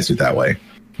advertised it that way. And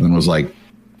then it was like,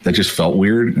 that just felt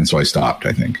weird, and so I stopped.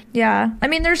 I think. Yeah, I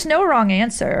mean, there's no wrong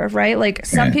answer, right? Like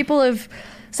some people have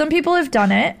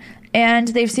done it. And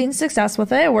they've seen success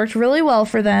with it. It worked really well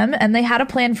for them, and they had a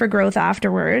plan for growth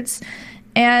afterwards.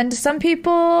 And some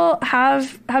people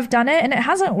have done it and it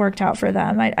hasn't worked out for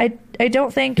them. I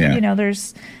don't think,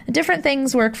 there's different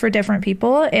things work for different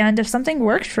people. And if something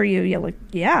worked for you, you're like,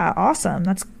 yeah, awesome.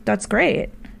 That's great.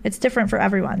 It's different for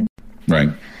everyone. Right.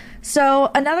 So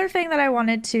another thing that I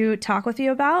wanted to talk with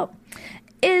you about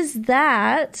is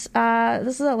that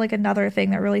this is like another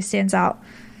thing that really stands out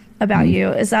about you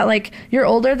is that like you're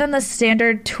older than the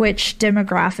standard Twitch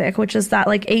demographic, which is that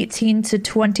like 18 to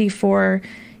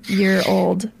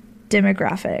 24-year-old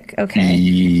demographic. Okay.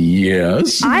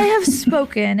 Yes. I have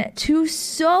spoken to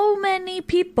so many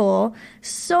people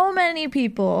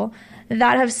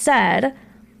that have said,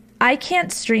 I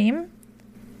can't stream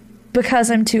because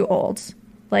I'm too old.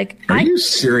 Like, are you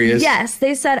serious? Yes.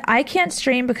 They said, I can't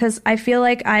stream because I feel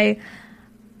like I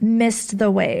missed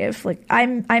the wave. Like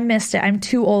I missed it. I'm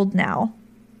too old now.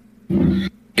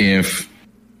 If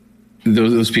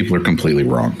those people are completely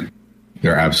wrong.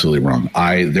 They're absolutely wrong.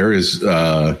 There is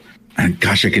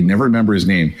gosh, I could never remember his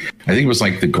name. I think it was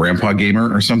like the Grandpa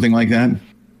Gamer or something like that.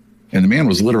 And the man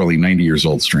was literally 90 years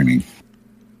old streaming.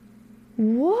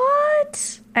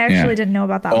 What? I actually didn't know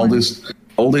about that.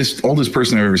 Oldest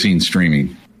person I've ever seen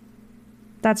streaming.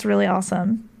 That's really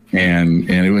awesome. And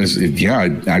it was,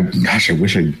 gosh, I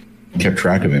wish I kept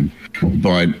track of him.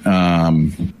 But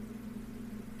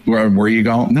where you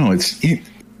go? No, age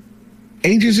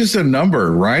is just a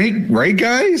number, right? Right,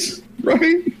 guys?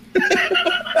 Right?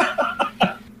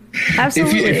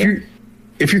 Absolutely.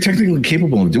 If you're technically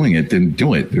capable of doing it, then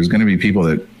do it. There's going to be people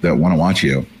that want to watch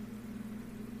you.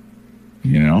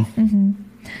 You know? Mm-hmm.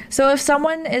 So if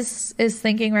someone is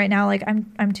thinking right now, like,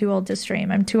 I'm too old to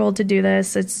stream, I'm too old to do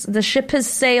this, the ship has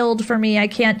sailed for me, I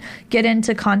can't get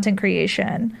into content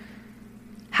creation,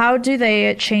 how do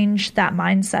they change that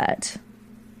mindset?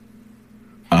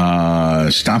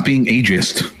 Stop being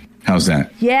ageist. How's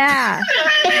that? Yeah.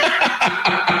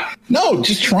 No,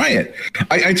 just try it.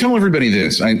 I tell everybody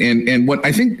this, and what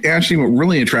I think, Ashley, what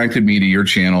really attracted me to your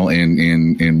channel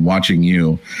and watching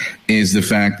you is the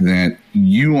fact that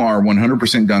you are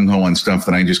 100% gung-ho on stuff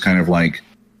that I just kind of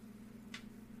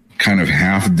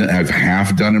have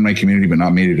half done in my community, but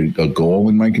not made it a goal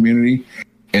in my community.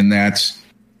 And that's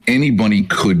anybody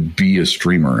could be a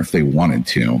streamer if they wanted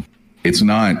to. It's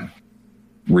not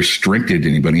restricted to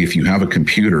anybody. If you have a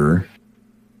computer,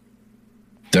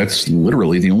 that's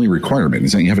literally the only requirement,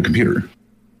 is that you have a computer.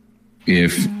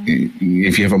 If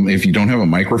you don't have a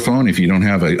microphone, if you don't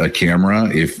have a camera,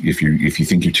 if you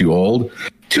think you're too old,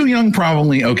 too young,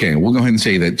 probably okay. We'll go ahead and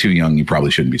say that too young, you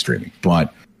probably shouldn't be streaming.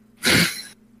 But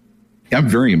I'm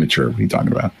very immature. What are you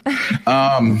talking about?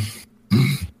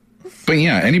 But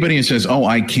yeah, anybody who says, "Oh,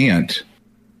 I can't,"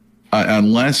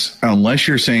 unless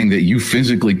you're saying that you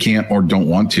physically can't or don't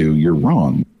want to, you're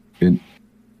wrong.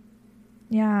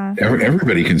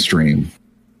 Everybody can stream,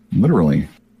 literally.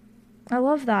 I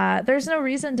love that. There's no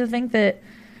reason to think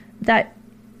that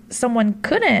someone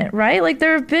couldn't, right? Like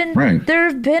there have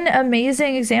been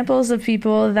amazing examples of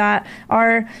people that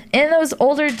are in those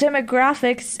older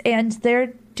demographics and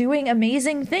they're doing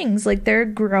amazing things. Like they're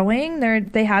growing,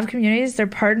 they have communities, they're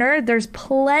partnered. There's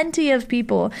plenty of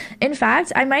people. In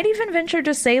fact, I might even venture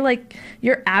to say like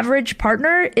your average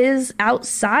partner is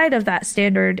outside of that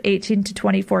standard 18 to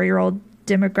 24-year-old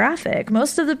demographic.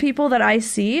 Most of the people that I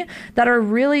see that are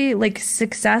really like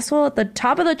successful at the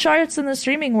top of the charts in the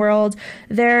streaming world,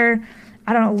 they're,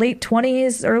 I don't know, late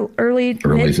 20s or early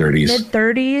 30s. Mid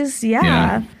 30s.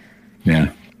 Yeah.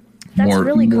 That's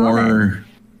really common.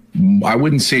 I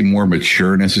wouldn't say more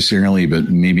mature necessarily, but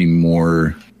maybe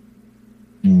more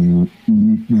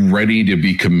ready to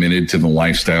be committed to the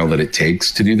lifestyle that it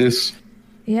takes to do this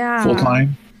full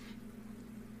time.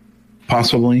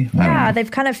 Possibly. Yeah,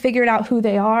 they've kind of figured out who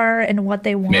they are and what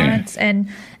they want. And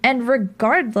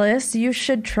regardless, you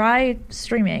should try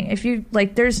streaming. If you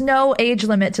like, there's no age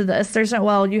limit to this. There's no,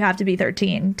 well, you have to be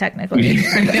 13 technically.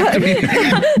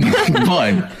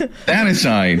 But that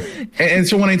aside, and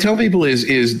so when I tell people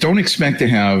is don't expect to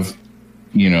have,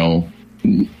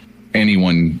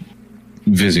 anyone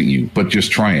visit you, but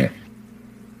just try it.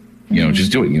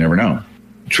 Just do it. You never know.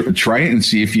 Try it and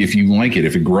see if you like it,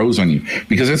 if it grows on you,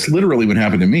 because that's literally what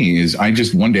happened to me. Is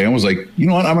one day I was like, you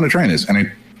know what, I'm going to try this, and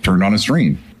I turned on a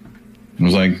stream and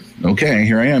was like, okay,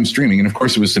 here I am streaming, and of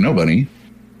course it was to nobody.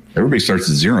 Everybody starts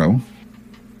at zero,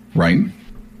 right?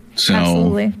 So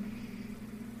absolutely.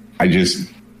 I just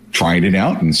tried it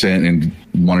out and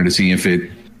wanted to see if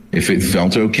it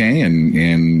felt okay,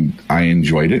 and I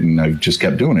enjoyed it, and I've just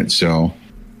kept doing it. So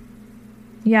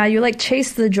yeah, you like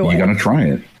chase the joy. You got to try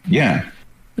it. Yeah.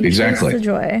 Exactly. Chase the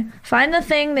joy. Find the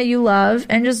thing that you love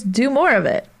and just do more of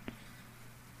it.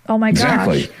 Oh my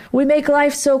gosh. We make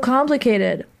life so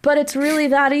complicated, but it's really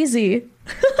that easy.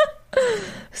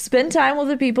 Spend time with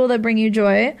the people that bring you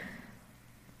joy.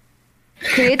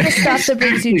 Create the stuff that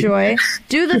brings you joy.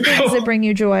 Do the things that bring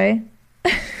you joy.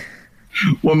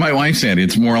 What my wife said,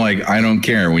 it's more like, I don't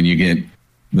care when you get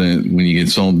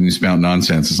sold and you spout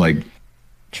nonsense. It's like,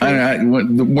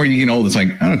 the more you get old, it's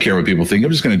like, I don't care what people think.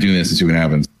 I'm just going to do this and see what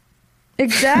happens.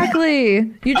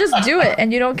 Exactly. You just do it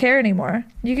and you don't care anymore.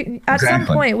 At some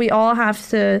point, we all have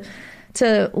to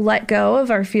let go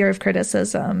of our fear of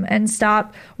criticism and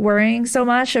stop worrying so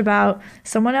much about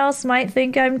someone else might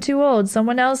think I'm too old.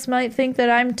 Someone else might think that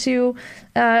I'm too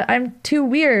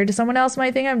weird. Someone else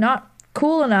might think I'm not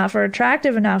cool enough or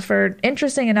attractive enough or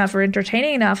interesting enough or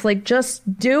entertaining enough. Like, just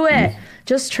do it.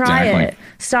 Just try it.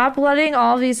 Stop letting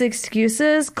all these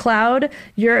excuses cloud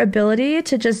your ability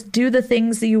to just do the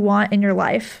things that you want in your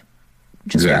life.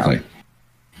 Just go.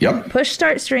 Yep. Push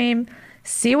start stream.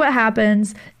 See what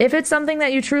happens. If it's something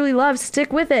that you truly love,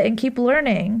 stick with it and keep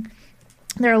learning.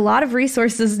 There are a lot of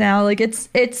resources now. Like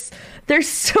there's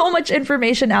so much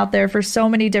information out there for so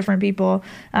many different people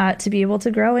to be able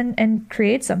to grow and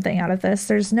create something out of this.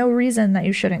 There's no reason that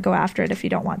you shouldn't go after it if you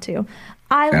don't want to.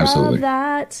 Love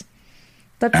that.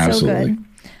 That's so good.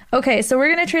 Okay, so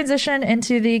we're going to transition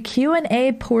into the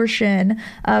Q&A portion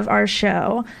of our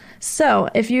show. So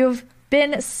if you've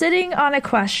been sitting on a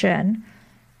question,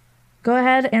 go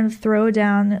ahead and throw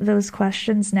down those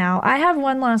questions now. I have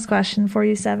one last question for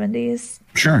you, 70s.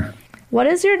 Sure. What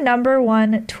is your number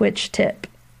one Twitch tip?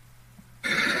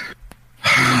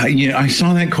 I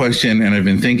saw that question and I've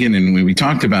been thinking, and we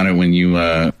talked about it when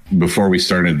you before we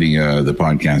started the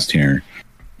podcast here.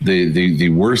 The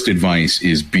worst advice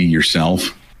is be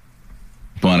yourself,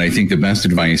 but I think the best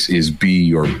advice is be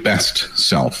your best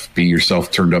self. Be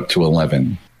yourself turned up to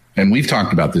 11. And we've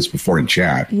talked about this before in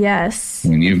chat. Yes.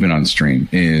 When you've been on stream,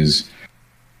 is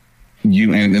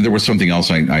you, and there was something else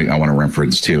I want to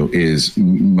reference too,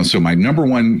 so my number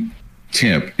one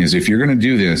tip is, if you're going to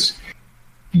do this,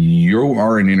 you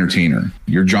are an entertainer.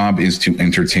 Your job is to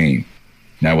entertain.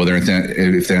 Now, whether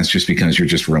if that's just because you're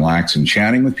just relaxed and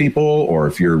chatting with people, or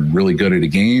if you're really good at a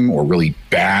game or really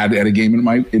bad at a game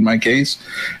in my case,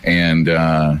 and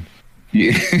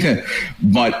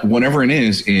but whatever it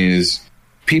is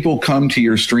people come to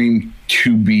your stream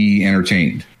to be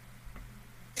entertained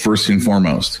first and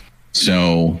foremost.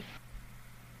 So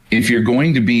if you're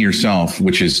going to be yourself,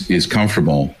 which is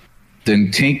comfortable,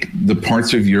 then take the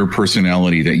parts of your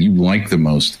personality that you like the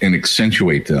most and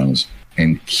accentuate those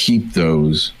and keep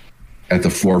those at the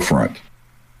forefront.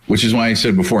 which is why I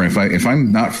said before, if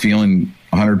I'm not feeling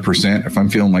 100%, if I'm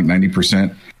feeling like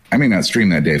 90%, I may not stream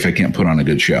that day if I can't put on a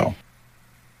good show.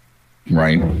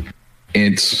 Right?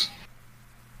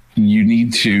 You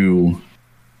need to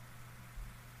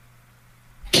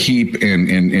keep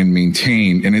and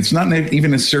maintain, and it's not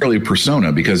even necessarily a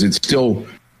persona, because it's still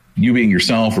you being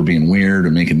yourself or being weird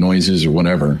or making noises or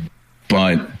whatever,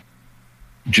 but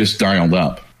just dialed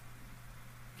up.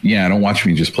 Yeah, don't watch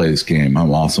me just play this game.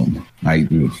 I'm awesome.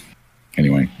 Anyway,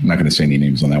 I'm not going to say any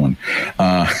names on that one.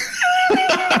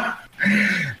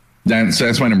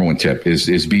 That's my number one tip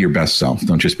is be your best self.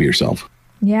 Don't just be yourself.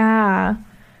 Yeah.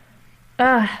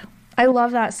 I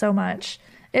love that so much.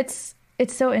 It's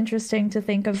so interesting to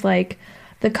think of like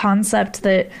the concept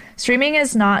that streaming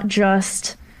is not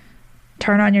just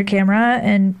turn on your camera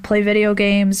and play video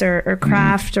games or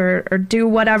craft or do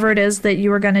whatever it is that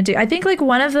you were going to do. I think like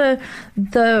one of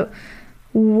the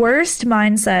worst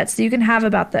mindsets that you can have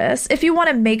about this, if you want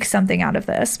to make something out of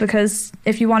this, because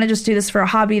if you want to just do this for a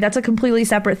hobby, that's a completely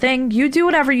separate thing. You do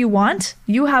whatever you want,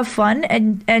 you have fun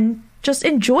and just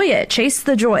enjoy it, chase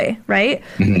the joy, right?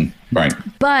 Mm-hmm. Right.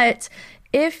 But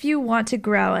if you want to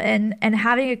grow and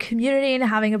having a community and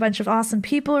having a bunch of awesome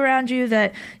people around you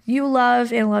that you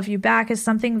love and love you back is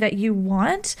something that you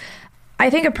want, I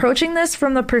think approaching this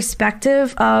from the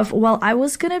perspective of, well, I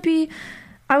was going to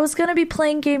be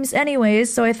playing games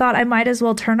anyways, so I thought I might as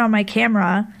well turn on my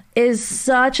camera, is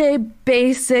such a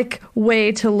basic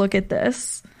way to look at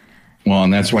this. Well,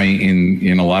 and that's why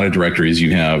in a lot of directories,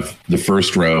 you have the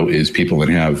first row is people that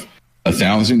have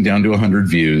 1,000 down to 100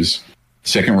 views.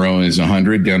 Second row is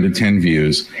 100 down to 10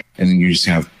 views. And then you just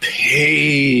have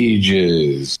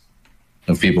pages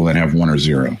of people that have 1 or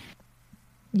 0.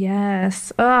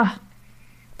 Yes. Ugh.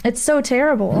 It's so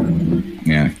terrible.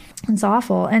 Yeah. It's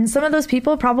awful. And some of those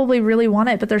people probably really want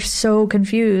it, but they're so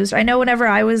confused. I know whenever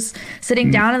I was sitting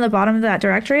down in the bottom of that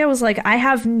directory, I was like, I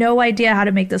have no idea how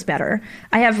to make this better.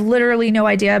 I have literally no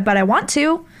idea, but I want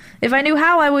to. If I knew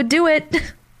how, I would do it.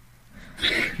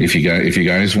 If you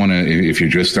guys want to, if you're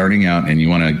just starting out and you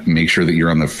want to make sure that you're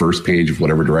on the first page of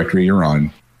whatever directory you're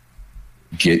on,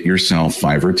 get yourself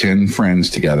 5 or 10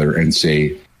 friends together and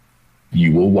say,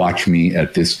 you will watch me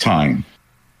at this time.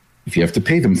 If you have to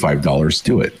pay them $5,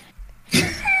 do it.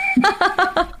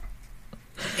 I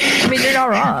mean, you're not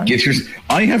wrong.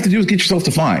 All you have to do is get yourself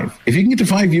to 5. If you can get to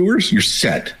 5 viewers, you're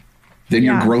set. Then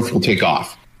your growth will take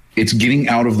off. It's getting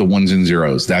out of the 1s and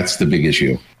 0s. That's the big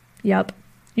issue. Yep.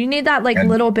 You need that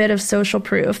little bit of social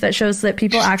proof that shows that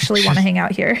people actually want to hang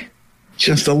out here.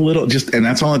 Just a little, and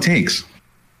that's all it takes.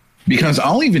 Because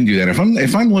I'll even do that if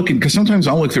I'm looking, because sometimes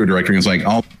I'll look through a directory and it's like,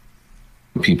 all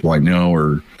people I know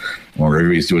or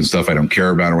everybody's doing stuff I don't care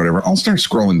about or whatever. I'll start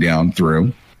scrolling down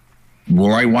through.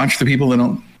 Will I watch the people that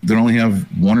only have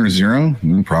 1 or 0?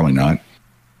 Probably not.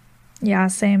 Yeah,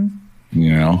 same.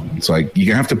 It's like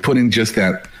you have to put in just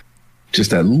that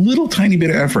little tiny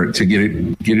bit of effort to get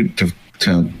it to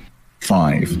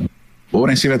 5. What would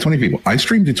I say about 20 people? I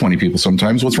stream to 20 people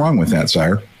sometimes. What's wrong with that,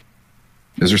 sire?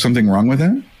 Is there something wrong with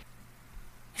that?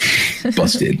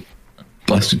 Busted,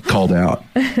 called out.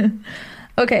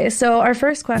 Okay, so our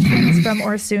first question is from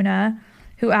Orsuna,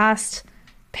 who asked,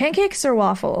 pancakes or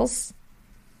waffles?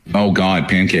 Oh, God,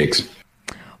 pancakes.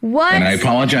 What? And I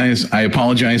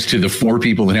apologize to the 4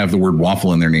 people that have the word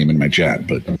waffle in their name in my chat,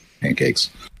 but pancakes.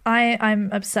 I'm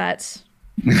upset.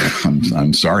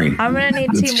 I'm sorry. I'm going to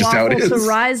need Team Waffle to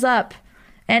rise up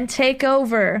and take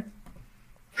over.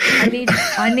 I need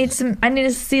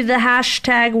to see the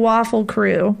hashtag waffle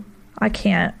crew. I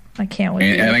can't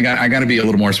wait. And I got to be a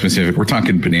little more specific. We're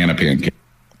talking banana pancakes.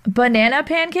 Banana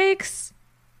pancakes?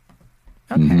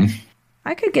 Okay. Mm-hmm.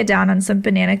 I could get down on some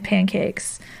banana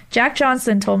pancakes. Jack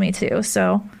Johnson told me to,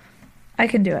 so I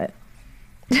can do it.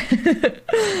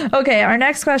 Okay, our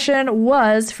next question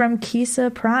was from Kisa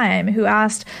Prime, who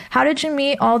asked, how did you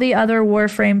meet all the other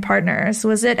Warframe partners?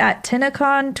 Was it at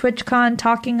TinaCon, TwitchCon,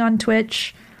 Talking on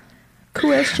Twitch? ?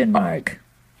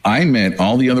 I met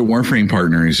all the other Warframe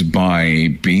partners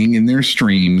by being in their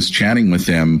streams, chatting with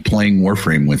them, playing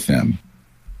Warframe with them,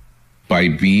 by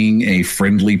being a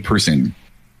friendly person.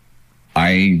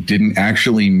 I didn't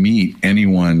actually meet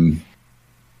anyone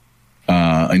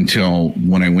until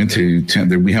when I went to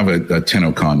we have a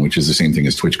TennoCon, which is the same thing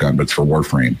as TwitchCon, but it's for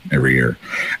Warframe every year.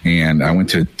 And I went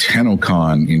to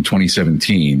TennoCon in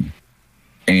 2017.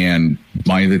 And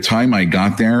by the time I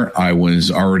got there, I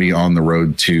was already on the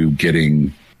road to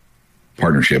getting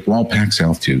partnership. Well, PAX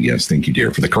South too. Yes, thank you,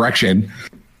 dear, for the correction.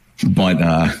 But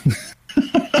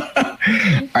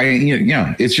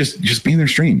it's just be in their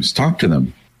streams, talk to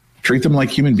them, treat them like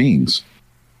human beings.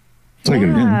 That's all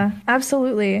you gotta do.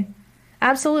 Absolutely.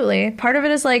 absolutely. Part of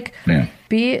it is like, Yeah.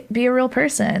 be a real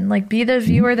person, like be the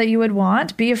viewer that you would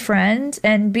want, be a friend,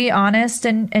 and be honest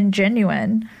and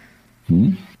genuine.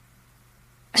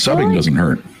 Subbing doesn't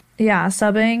hurt. Yeah,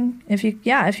 subbing if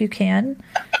you can.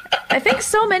 I think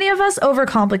so many of us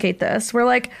overcomplicate this. We're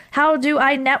like, how do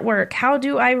I network? How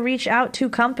do I reach out to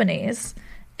companies?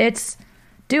 It's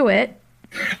do it.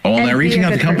 Oh, and now be reaching a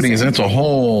out to good companies, person. that's a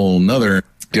whole nother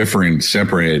different,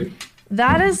 separate.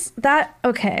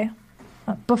 Okay.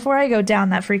 Before I go down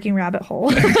that freaking rabbit hole,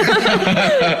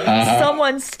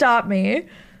 someone stop me.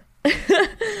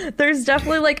 There's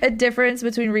definitely like a difference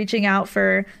between reaching out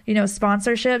for,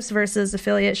 sponsorships versus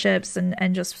affiliateships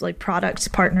and just like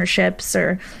product partnerships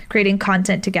or creating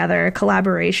content together,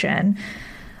 collaboration.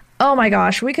 Oh my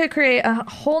gosh, we could create a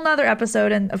whole nother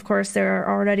episode. And of course, there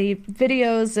are already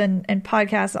videos and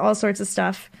podcasts, all sorts of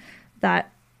stuff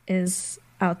that is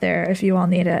out there if you all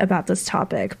need it about this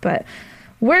topic. But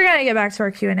we're going to get back to our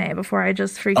Q&A before I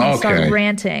just freaking start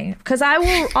ranting. Because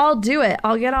I'll do it.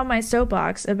 I'll get on my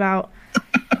soapbox about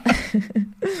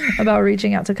about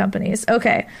reaching out to companies.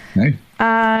 Okay. Hey.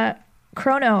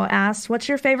 Chrono asked, what's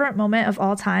your favorite moment of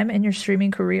all time in your streaming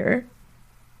career?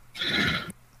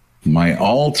 My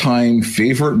all-time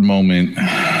favorite moment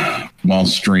while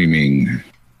streaming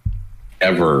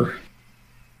ever.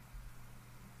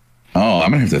 Oh,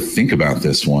 I'm going to have to think about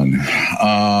this one.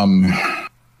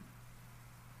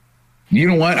 You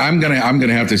know what? I'm gonna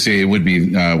have to say it would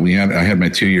be. I had my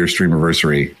 2-year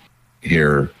streamiversary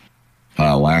here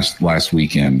last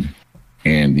weekend,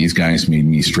 and these guys made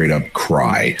me straight up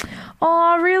cry.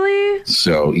 Oh, really?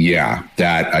 So yeah,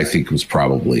 that I think was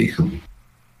probably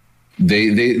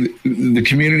the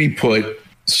community put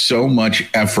so much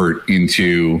effort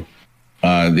into.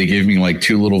 They gave me like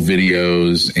 2 little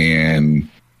videos and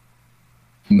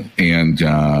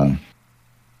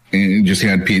just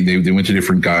had they went to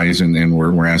different guys and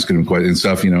were asking them questions and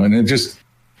stuff, and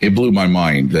it blew my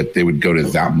mind that they would go to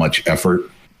that much effort.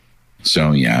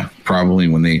 So yeah, probably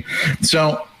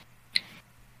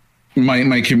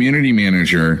my community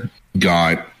manager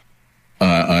got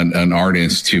an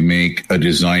artist to make a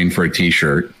design for a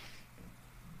t-shirt.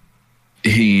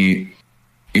 He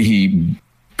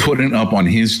put it up on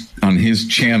his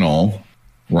channel,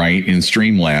 right, in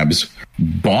Streamlabs,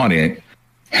 bought it,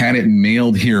 had it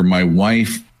mailed here. My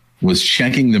wife was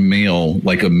checking the mail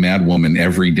like a madwoman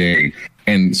every day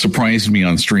and surprised me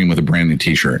on stream with a brand new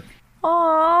t-shirt.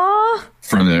 Aww.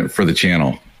 For the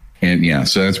channel. And yeah,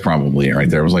 so that's probably it right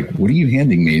there. I was like, what are you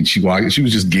handing me? And she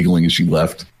was just giggling and she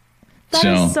left. That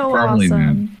is so probably,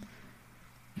 awesome.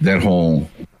 Man,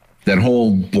 that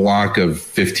whole block of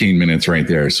 15 minutes right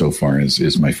there so far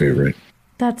is my favorite.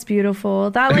 That's beautiful.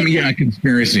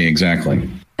 Conspiracy, exactly.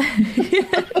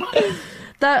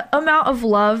 The amount of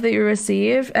love that you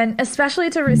receive, and especially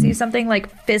to receive something like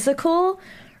physical,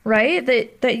 right?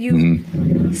 That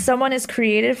you someone has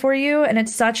created for you, and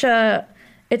it's just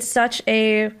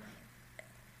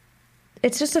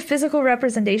a physical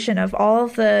representation of all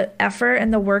of the effort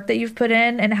and the work that you've put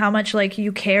in, and how much like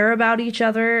you care about each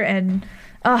other, and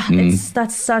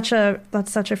that's such a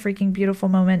freaking beautiful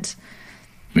moment.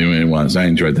 It was. I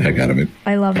enjoyed the heck out of it.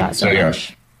 I love that so much.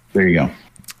 Yeah, there you go.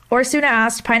 Orsuna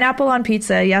asked, pineapple on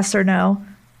pizza, yes or no?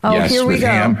 Oh, yes, here we with go.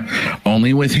 Ham.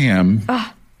 Only with ham.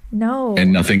 No.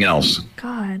 And nothing else.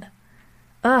 God.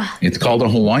 It's called a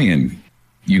Hawaiian.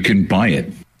 You can buy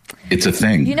it. It's a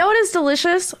thing. You know what is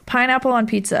delicious? Pineapple on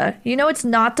pizza. You know what's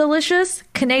not delicious?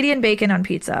 Canadian bacon on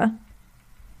pizza.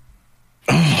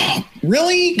 Oh,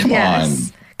 really? Come on.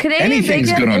 Canadian Anything's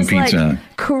bacon good on is pizza.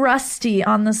 like crusty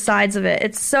on the sides of it.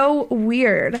 It's so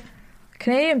weird.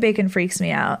 Canadian bacon freaks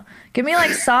me out. Give me like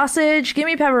sausage, give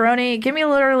me pepperoni, give me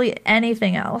literally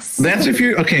anything else. That's if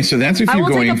you're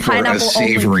going for a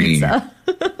savory.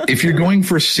 If you're going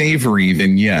for savory,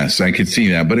 then yes, I could see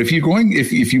that. But if you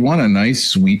want a nice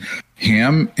sweet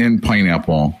ham and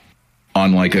pineapple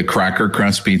on like a cracker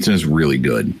crust pizza is really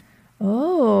good.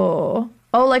 Oh,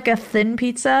 like a thin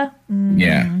pizza?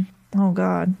 Yeah. Oh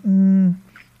God.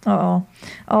 Uh-oh.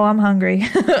 Oh, I'm hungry.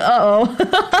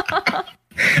 Uh-oh.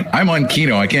 I'm on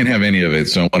keto. I can't have any of it,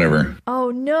 so whatever. Oh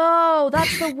no,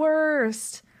 that's the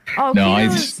worst. Oh no, I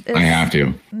have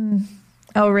to.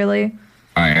 Oh really?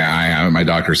 I my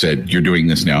doctor said you're doing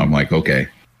this now. I'm like, okay.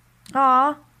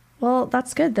 Aw, well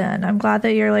that's good then. I'm glad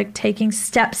that you're like taking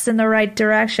steps in the right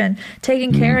direction,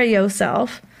 taking care of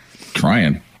yourself.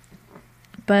 Trying.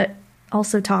 But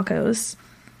also tacos.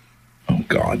 Oh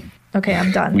God. Okay,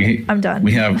 I'm done. I'm done.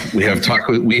 We have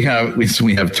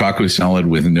taco salad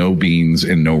with no beans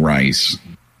and no rice,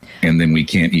 and then we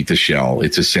can't eat the shell.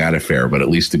 It's a sad affair, but at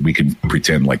least we can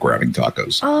pretend like we're having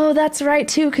tacos. Oh, that's right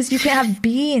too, because you can't have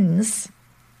beans.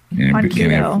 And On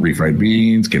can't have keto. refried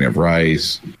beans, can't have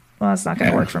rice. Well, that's not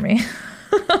going to work for me.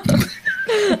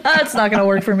 That's not going to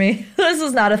work for me. This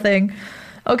is not a thing.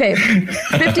 Okay.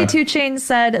 52 Chains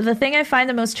said, the thing I find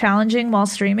the most challenging while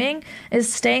streaming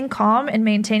is staying calm and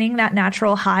maintaining that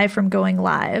natural high from going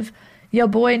live. Yo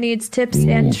boy needs tips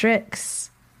and tricks.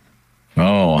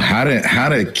 Oh, how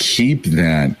to keep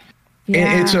that.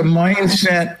 Yeah. It's a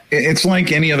mindset. It's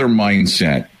like any other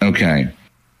mindset. Okay.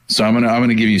 So I'm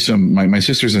gonna give you some. My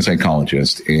sister's a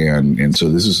psychologist, and so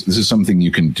this is something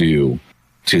you can do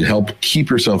to help keep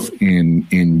yourself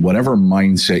in whatever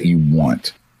mindset you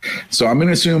want. So I'm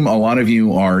gonna assume a lot of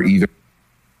you are either,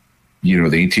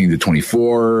 the 18 to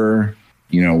 24,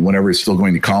 whatever, is still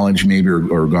going to college maybe,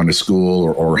 or gone to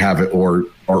school, or have it, or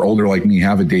older like me,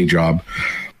 have a day job.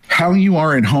 How you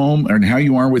are at home and how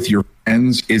you are with your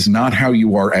friends is not how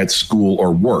you are at school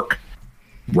or work,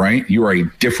 right? You are a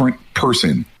different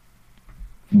person.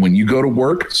 When you go to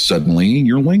work, suddenly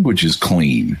your language is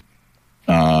clean.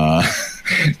 See where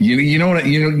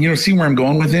I'm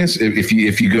going with this? If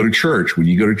you go to church, when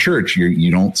you go to church, you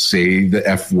don't say the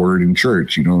F word in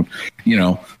church. You don't,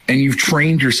 and you've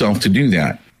trained yourself to do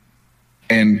that.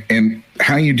 And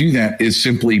how you do that is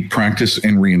simply practice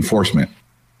and reinforcement.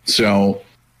 So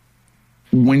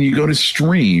when you go to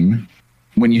stream,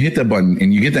 when you hit that button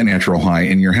and you get that natural high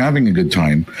and you're having a good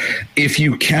time, if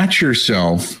you catch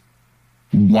yourself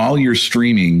while you're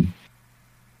streaming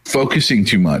focusing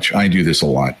too much, I do this a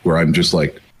lot, where I'm just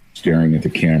like staring at the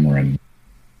camera and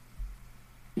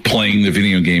playing the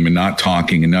video game and not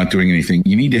talking and not doing anything.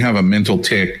 You need to have a mental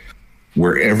tick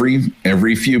where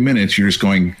every few minutes you're just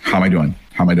going, how am I doing?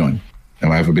 How am I doing?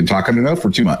 Have I been talking enough or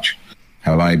too much?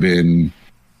 Have I been,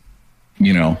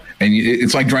 and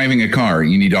it's like driving a car.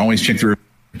 You need to always check through,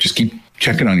 just keep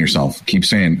checking on yourself. Keep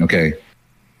saying, okay,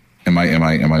 how am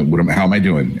I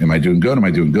doing? Am I doing good? Am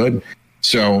I doing good?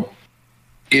 So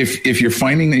if you're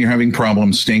finding that you're having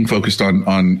problems staying focused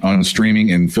on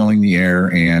streaming and filling the air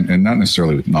and not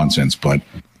necessarily with nonsense, but,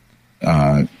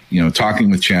 talking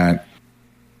with chat,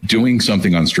 doing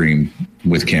something on stream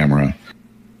with camera,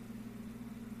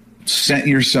 set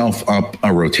yourself up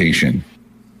a rotation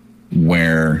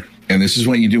where, and this is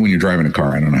what you do when you're driving a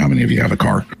car. I don't know how many of you have a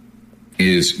car.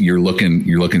 Is you're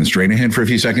looking straight ahead for a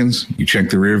few seconds. You check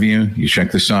the rear view. You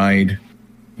check the side.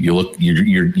 You look.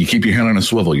 You keep your head on a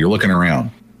swivel. You're looking around.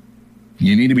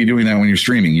 You need to be doing that when you're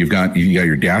streaming. You got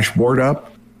your dashboard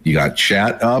up. You got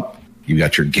chat up. You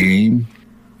got your game.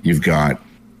 I've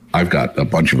got a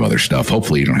bunch of other stuff.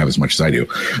 Hopefully, you don't have as much as I do.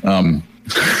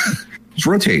 Just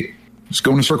rotate. Just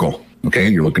go in a circle. Okay,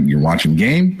 you're watching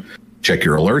game. Check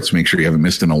your alerts. Make sure you haven't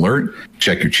missed an alert.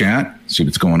 Check your chat. See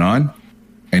what's going on,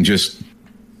 and just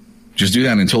do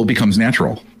that until it becomes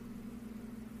natural.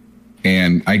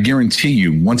 And I guarantee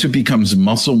you, once it becomes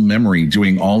muscle memory,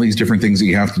 doing all these different things that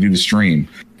you have to do to stream,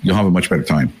 you'll have a much better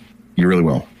time. You really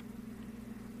will.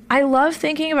 I love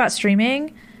thinking about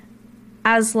streaming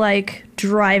as like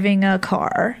driving a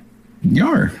car. You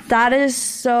are. That is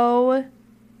so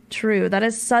true. That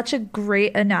is such a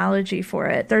great analogy for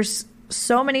it. There's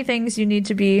so many things you need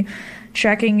to be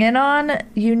checking in on.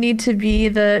 You need to be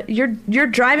you're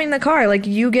driving the car. Like,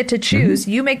 you get to choose.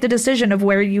 You make the decision of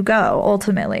where you go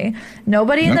ultimately.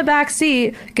 Nobody in the back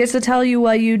seat gets to tell you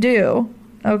what you do.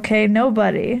 Okay,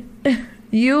 nobody.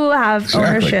 You have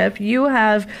ownership. You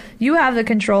have the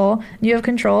control. You have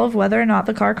control of whether or not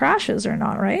the car crashes or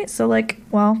not, right? So okay,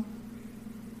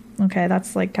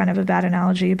 that's like kind of a bad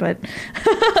analogy, but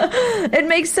it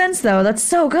makes sense though. That's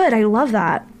so good. I love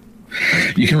that.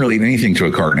 You can relate anything to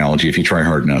a car analogy if you try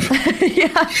hard enough. Yeah,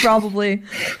 probably.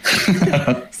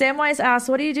 Samwise asks,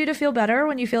 what do you do to feel better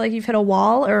when you feel like you've hit a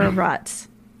wall or a rut?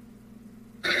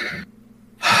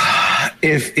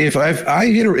 If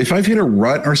I've hit a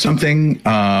rut or something,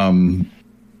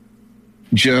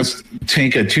 just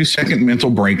take a 2-second mental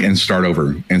break and start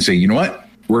over and say, you know what,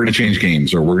 we're going to change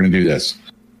games, or we're going to do this.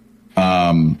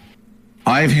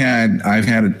 I've had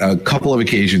a couple of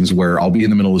occasions where I'll be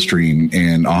in the middle of the stream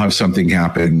and I'll have something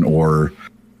happen, or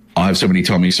I'll have somebody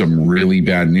tell me some really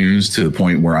bad news to the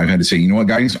point where I've had to say, you know what,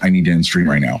 guys, I need to end stream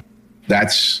right now.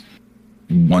 That's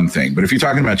one thing. But if you're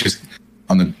talking about just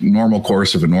on the normal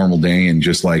course of a normal day and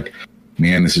just like,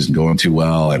 man, this isn't going too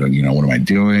well. I don't, what am I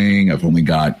doing? I've only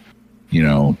got,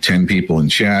 10 people in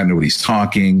chat. Nobody's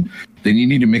talking. Then you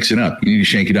need to mix it up. You need to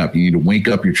shake it up. You need to wake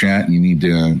up your chat. You need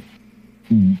to,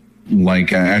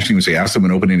 like Ashley would say, ask them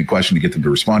an open-ended question to get them to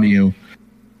respond to you.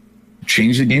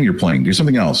 Change the game you're playing. Do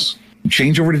something else.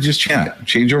 Change over to just chat.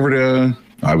 Change over to,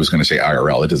 I was going to say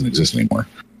IRL. It doesn't exist anymore.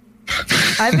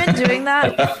 I've been doing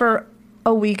that for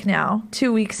a week now,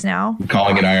 2 weeks now.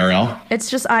 Calling it IRL? It's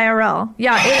just IRL.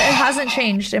 Yeah, it hasn't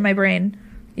changed in my brain.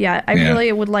 Yeah, I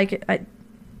really would like it.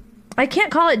 I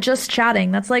can't call it just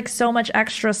chatting. That's like so much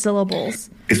extra syllables.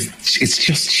 It's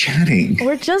just chatting.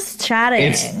 We're just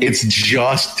chatting. It's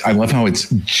just, I love how it's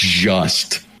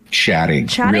just chatting.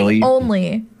 Chatting really?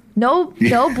 only. No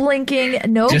blinking,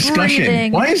 no discussion.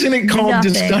 breathing. Why isn't it called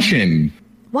nothing. discussion?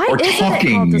 Why or isn't talking,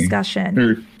 it called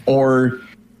discussion? Or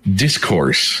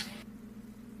discourse?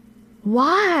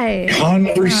 Why?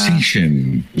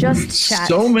 Conversation. Just chat.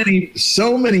 So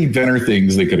many better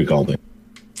things they could have called it.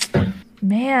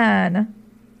 Man.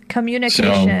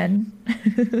 Communication.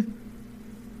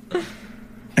 So,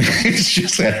 it's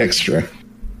just that extra.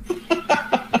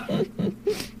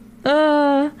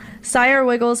 Sire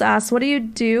Wiggles asks, what do you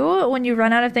do when you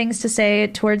run out of things to say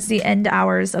towards the end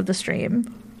hours of the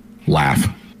stream? Laugh.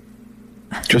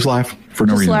 Just laugh for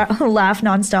no reason. Laugh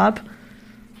nonstop.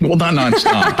 Well, not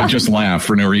nonstop, but just laugh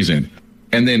for no reason.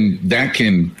 And then that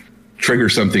can trigger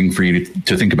something for you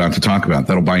to think about, to talk about.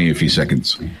 That'll buy you a few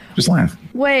seconds. Just laugh.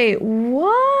 Wait,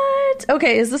 what?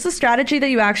 Okay, is this a strategy that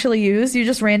you actually use? You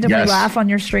just randomly laugh on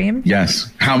your stream?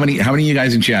 Yes. How many of you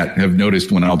guys in chat have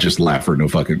noticed when I'll just laugh for no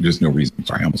reason?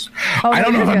 Sorry, almost. I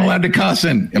don't know if I'm allowed to cuss.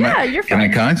 You're fine. Can I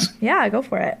cuss? Yeah, go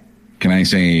for it. Can I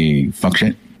say fuck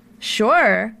shit?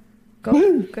 Sure.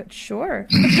 Go. Sure.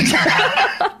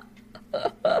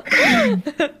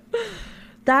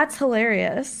 That's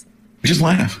hilarious. Just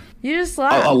laugh. You just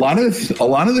laugh. A lot of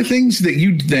the things that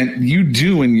you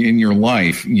do in your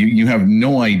life, you have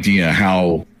no idea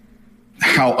how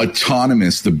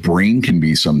autonomous the brain can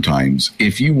be sometimes.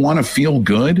 If you want to feel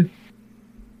good,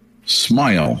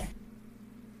 smile.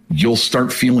 You'll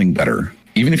start feeling better.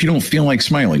 Even if you don't feel like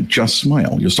smiling, just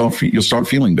smile. You'll start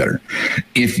feeling better.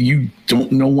 If you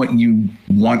don't know what you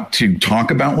want to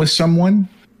talk about with someone,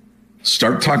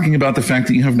 start talking about the fact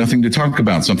that you have nothing to talk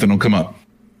about. Something will come up.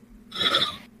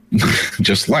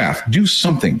 Just laugh. Do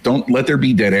something. Don't let there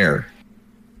be dead air.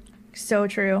 So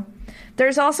true.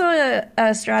 There's also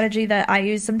a strategy that I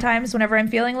use sometimes whenever I'm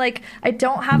feeling like I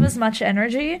don't have as much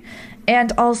energy,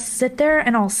 and I'll sit there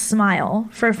and I'll smile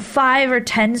for 5 or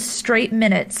 10 straight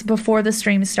minutes before the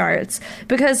stream starts,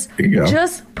 because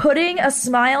just putting a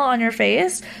smile on your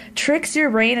face tricks your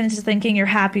brain into thinking you're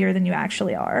happier than you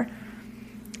actually are.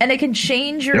 And it can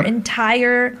change your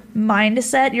entire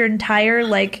mindset, your entire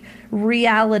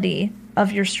reality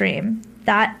of your stream.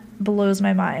 That blows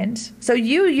my mind. So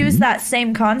you use that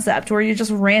same concept where you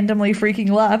just randomly freaking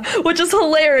laugh, which is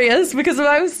hilarious, because if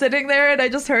I was sitting there and I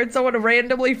just heard someone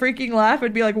randomly freaking laugh,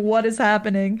 I'd be like, what is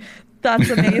happening?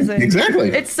 That's amazing. Exactly.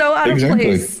 It's so out of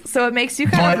place. So it makes you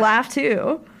kind of laugh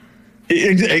too.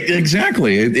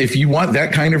 Exactly. If you want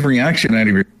that kind of reaction out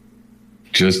of your,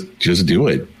 just do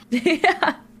it.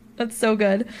 Yeah, that's so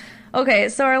good. Okay,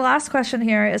 so our last question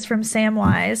here is from Sam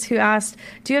Wise, who asked,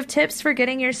 do you have tips for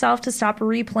getting yourself to stop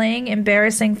replaying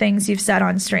embarrassing things you've said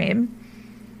on stream?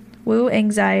 Woo,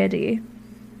 anxiety.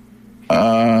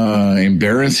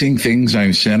 Embarrassing things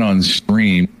I've said on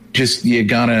stream. You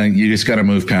just gotta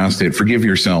move past it. Forgive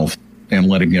yourself and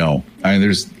let it go.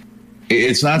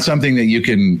 It's not something that you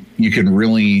can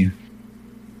really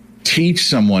teach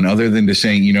someone other than to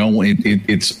say,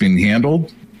 it's been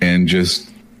handled, and just,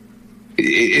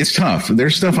 it's tough.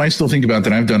 There's stuff I still think about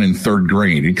that I've done in 3rd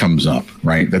grade. It comes up,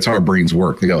 right? That's how our brains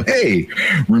work. They go, hey,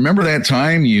 remember that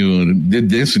time you did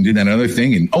this and did that other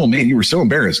thing? And oh man, you were so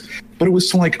embarrassed. But it was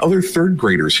to other 3rd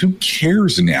graders. Who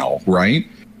cares now, right?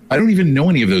 I don't even know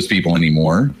any of those people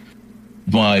anymore.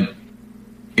 But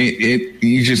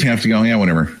you just have to go, yeah,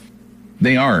 whatever.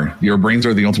 They are. Your brains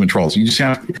are the ultimate trolls. You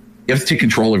have to take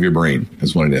control of your brain,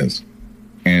 is what it is.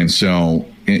 And so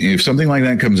if something like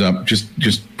that comes up, just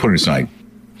put it aside.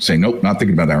 Say, nope, not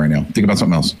thinking about that right now. Think about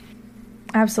something else.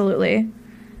 Absolutely.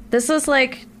 This is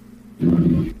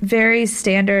very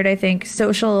standard, I think,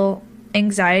 social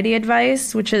anxiety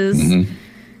advice, which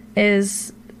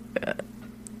is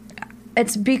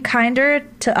it's be kinder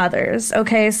to others.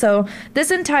 Okay, so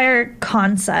this entire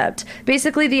concept,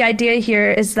 basically the idea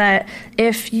here is that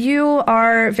if you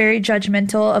are very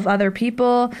judgmental of other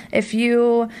people, if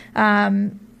you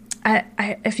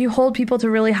if you hold people to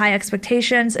really high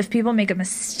expectations, if people make a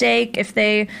mistake, if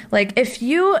they even if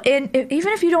you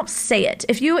don't say it,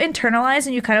 if you internalize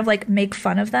and you kind of make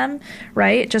fun of them,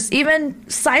 right? Just even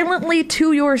silently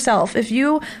to yourself, if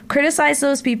you criticize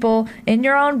those people in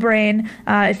your own brain,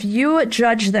 if you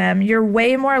judge them, you're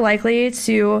way more likely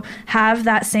to have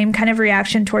that same kind of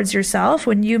reaction towards yourself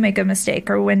when you make a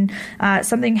mistake or when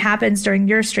something happens during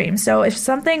your stream. So if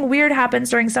something weird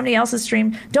happens during somebody else's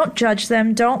stream, don't judge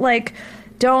them. Don't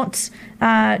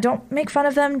make fun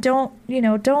of them. Don't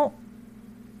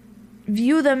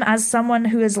view them as someone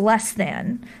who is less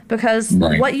than, because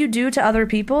Right. what you do to other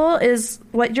people is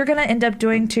what you're going to end up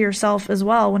doing to yourself as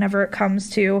well whenever it comes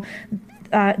to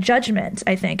judgment.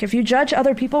 I think if you judge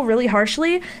other people really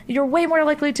harshly, you're way more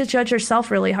likely to judge yourself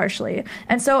really harshly.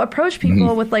 And so approach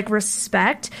people with like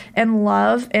respect and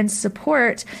love and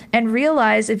support, and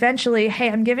realize eventually, hey,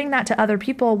 I'm giving that to other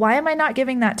people. Why am I not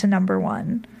giving that to number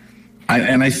one?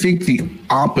 And I think the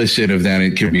opposite of that,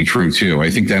 it can be true too. I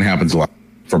think that happens a lot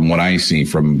from what I see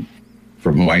from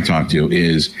who I talk to,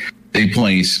 is they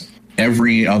place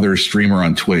every other streamer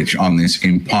on Twitch on this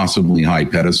impossibly high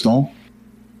pedestal,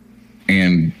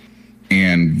 and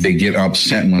they get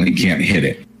upset when they can't hit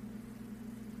it.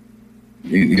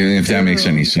 If that makes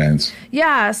any sense.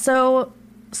 Yeah, so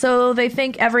they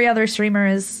think every other streamer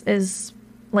is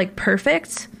like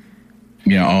perfect.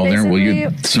 Yeah,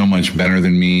 you're so much better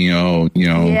than me. Oh,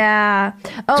 Yeah.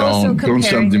 Oh, don't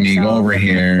sub to me. Go over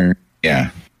here.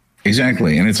 Yeah,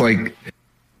 exactly. And it's like,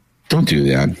 don't do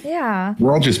that. Yeah.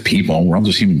 We're all just people. We're all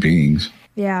just human beings.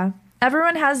 Yeah.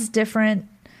 Everyone has different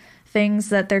things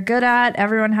that they're good at.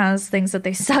 Everyone has things that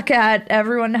they suck at.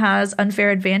 Everyone has unfair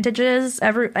advantages.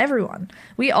 Everyone.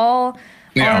 We all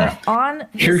are on.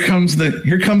 Here comes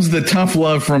the tough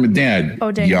love from a dad.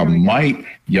 Oh, dang,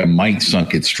 you might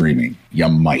suck at streaming. You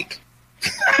might.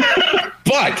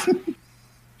 But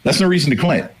that's no reason to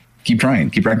quit. Keep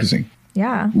trying. Keep practicing.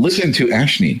 Yeah. Listen to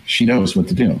Ashley. She knows what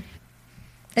to do.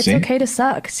 It's See? okay to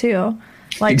suck too.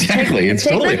 Like, exactly. Take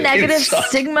totally the negative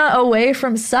stigma away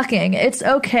from sucking. It's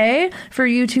okay for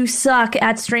you to suck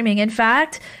at streaming. In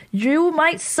fact, you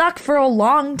might suck for a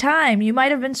long time. You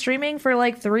might have been streaming for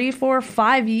like 3, 4,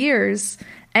 5 years,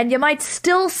 and you might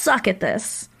still suck at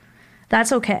this.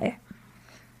 That's okay.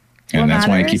 And that's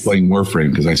why I keep playing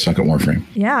Warframe, because I suck at Warframe.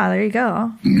 Yeah, there you go.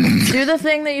 Do the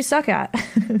thing that you suck at.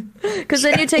 Because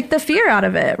then you take the fear out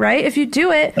of it, right? If you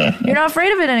do it, you're not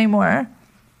afraid of it anymore.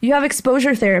 You have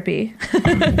exposure therapy.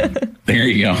 There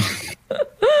you go.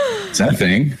 Is that a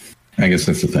thing? I guess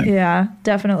that's the thing. Yeah,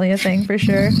 definitely a thing for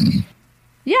sure.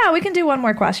 Yeah, we can do one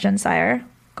more question, sire.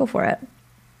 Go for it.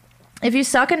 If you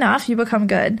suck enough, you become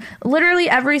good. Literally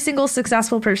every single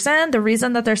successful person, the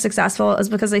reason that they're successful is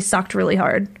because they sucked really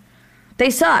hard. They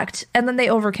sucked, and then they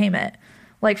overcame it.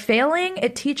 Like, failing,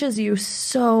 it teaches you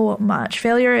so much.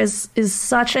 Failure is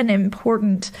such an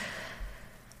important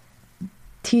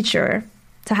teacher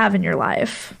to have in your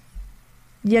life.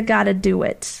 You gotta do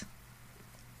it.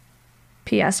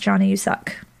 P.S. Johnny, you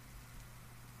suck.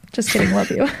 Just kidding, love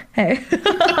you. Hey.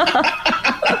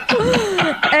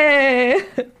 Hey.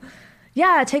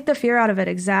 Yeah, take the fear out of it.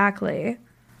 Exactly.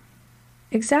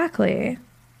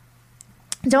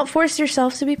 Don't force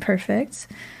yourself to be perfect.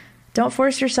 Don't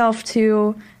force yourself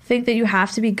to think that you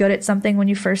have to be good at something when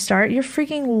you first start. You're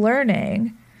freaking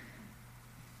learning.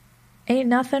 Ain't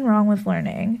nothing wrong with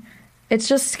learning. It's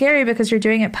just scary because you're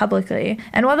doing it publicly.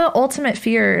 And one of the ultimate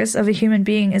fears of a human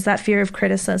being is that fear of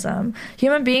criticism.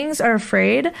 Human beings are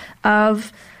afraid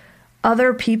of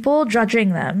other people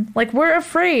judging them. Like, we're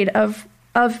afraid of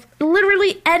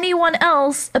literally anyone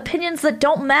else, opinions that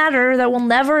don't matter, that will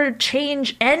never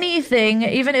change anything,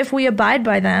 even if we abide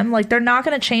by them. Like, they're not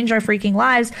going to change our freaking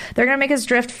lives. They're going to make us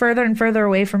drift further and further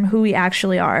away from who we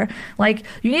actually are. Like,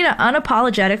 you need to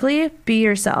unapologetically be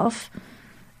yourself.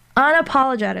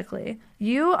 Unapologetically.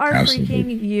 You are Absolutely.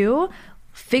 freaking you.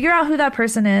 Figure out who that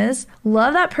person is.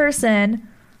 Love that person.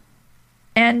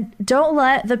 And don't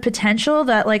let the potential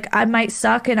that, like, I might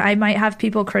suck and I might have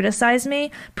people criticize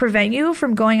me prevent you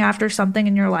from going after something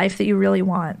in your life that you really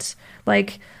want.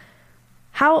 Like,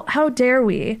 how dare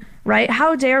we, right?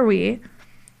 How dare we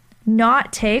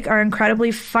not take our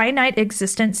incredibly finite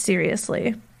existence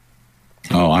seriously?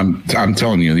 Oh, I'm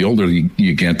telling you, the older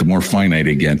you get, the more finite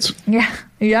it gets. Yeah.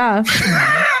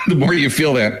 The more you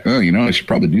feel that, I should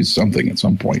probably do something at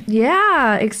some point.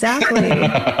 Yeah, exactly.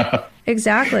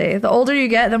 Exactly. The older you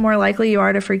get, the more likely you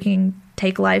are to freaking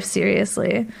take life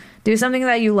seriously. Do something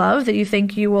that you love, that you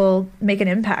think you will make an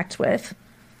impact with.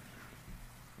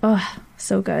 Oh,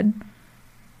 so good.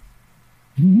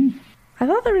 Mm-hmm. I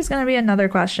thought there was going to be another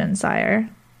question, sire.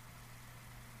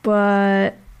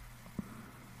 But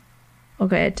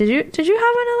okay, did you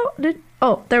have another?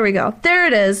 Oh, there we go. There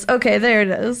it is. Okay, there it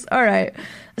is. All right.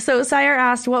 So Sire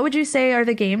asked, what would you say are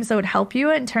the games that would help you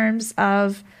in terms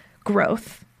of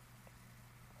growth?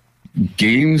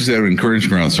 Games that encourage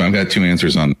growth. So I've got 2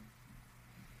 answers on,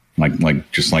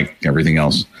 just like everything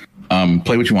else.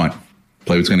 Play what you want.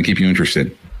 Play what's going to keep you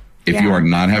interested. If you are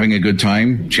not having a good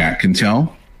time, chat can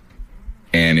tell.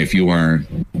 And if you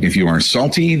are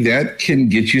salty, that can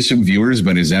get you some viewers.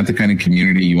 But is that the kind of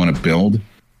community you want to build?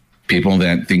 People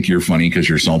that think you're funny because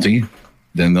you're salty,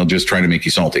 then they'll just try to make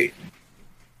you salty.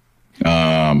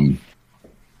 That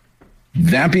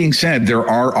being said, there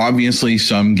are obviously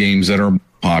some games that are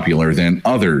popular than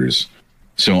others.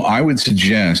 So I would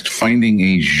suggest finding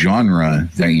a genre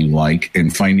that you like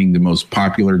and finding the most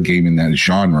popular game in that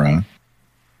genre,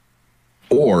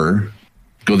 or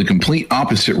go the complete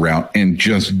opposite route and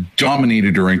just dominate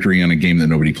a directory on a game that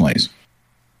nobody plays.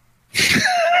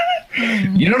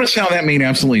 You notice how that made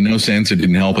absolutely no sense? It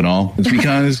didn't help at all. It's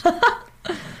because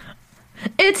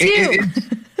it's you.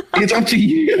 It's up to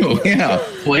you. Yeah.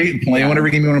 Play whatever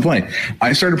game you want to play.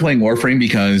 I started playing Warframe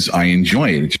because I enjoy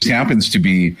it. It just happens to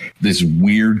be this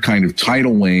weird kind of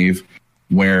tidal wave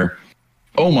where,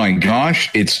 oh my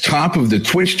gosh, it's top of the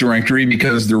Twitch directory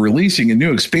because they're releasing a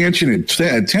new expansion at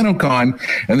TennoCon,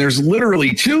 and there's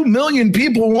literally 2 million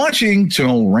people watching.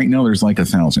 So right now there's like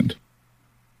 1,000.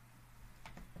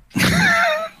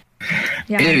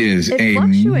 Yeah, it is a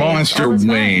monster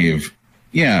wave.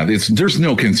 Yeah, there's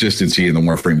no consistency in the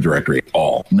Warframe directory at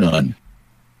all. None.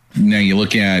 Now you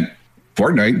look at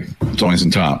Fortnite, it's always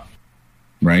on top,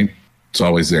 right? It's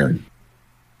always there.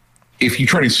 If you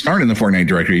try to start in the Fortnite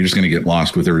directory, you're just going to get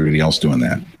lost with everybody else doing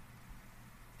that.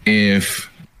 If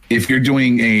you're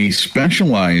doing a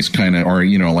specialized kind of, or,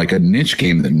 like a niche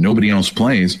game that nobody else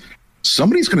plays,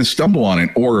 somebody's going to stumble on it,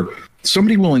 or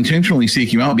somebody will intentionally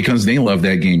seek you out because they love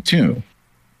that game too.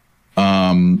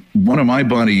 One of my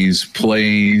buddies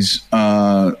plays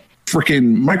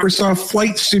freaking Microsoft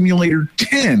Flight Simulator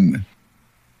 10.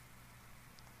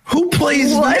 Who plays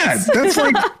that? That's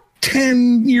like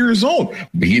 10 years old.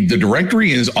 The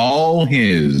directory is all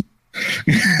his.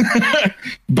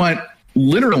 But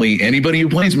literally anybody who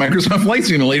plays Microsoft Flight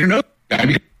Simulator knows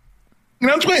I'm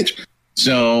on Twitch.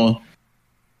 So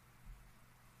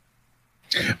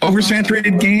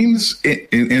oversaturated games,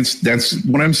 that's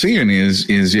what I'm seeing is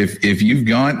if you've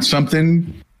got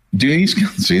something,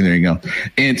 see, there you go.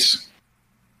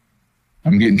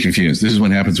 I'm getting confused. This is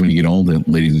what happens when you get old,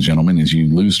 ladies and gentlemen, is you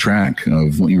lose track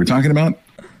of what you were talking about.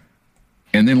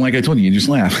 And then, like I told you, you just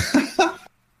laugh.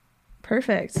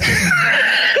 Perfect.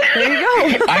 There you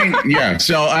go.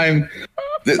 So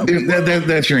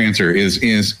that's your answer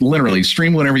is literally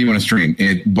stream whatever you want to stream.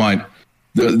 But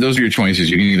those are your choices.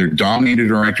 You can either dominate a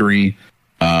directory,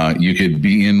 you could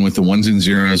be in with the ones and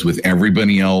zeros with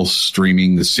everybody else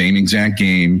streaming the same exact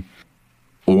game,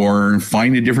 or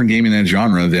find a different game in that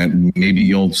genre that maybe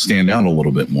you'll stand out a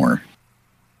little bit more.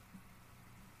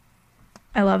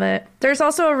 I love it. There's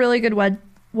also a really good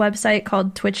website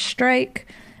called Twitch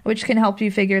Strike, which can help you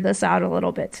figure this out a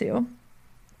little bit too.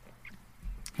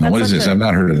 What is this? I've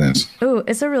not heard of this. Oh,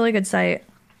 it's a really good site.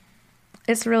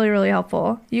 It's really, really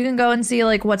helpful. You can go and see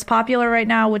like what's popular right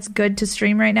now, what's good to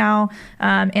stream right now,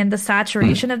 and the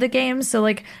saturation of the game. So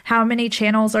like how many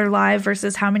channels are live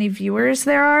versus how many viewers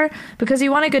there are, because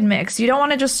you want a good mix. You don't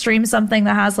want to just stream something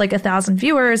that has like 1,000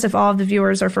 viewers if all of the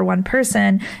viewers are for one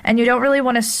person, and you don't really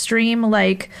want to stream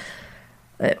like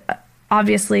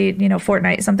obviously,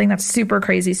 Fortnite, something that's super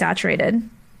crazy saturated.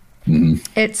 Mm-hmm.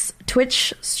 It's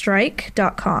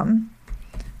twitchstrike.com.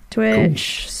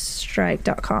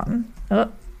 Twitchstrike.com.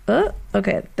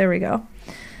 Okay, there we go.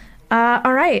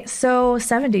 All right, so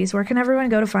 70s, where can everyone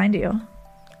go to find you?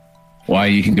 Why,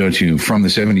 you can go to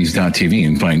fromthe70s.tv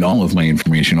and find all of my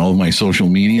information, all of my social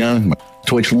media, my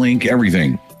Twitch link,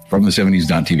 everything,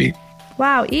 fromthe70s.tv.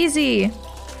 Wow, easy.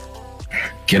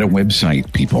 Get a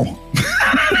website, people.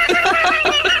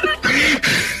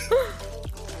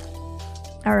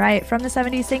 All right, From the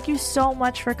 70s, thank you so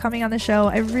much for coming on the show.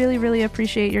 I really, really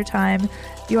appreciate your time.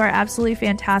 You are absolutely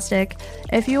fantastic.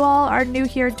 If you all are new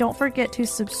here, don't forget to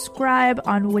subscribe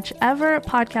on whichever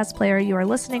podcast player you are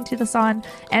listening to this on,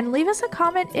 and leave us a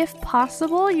comment if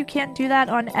possible. You can't do that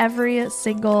on every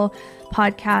single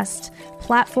podcast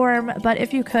platform, but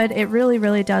if you could, it really,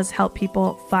 really does help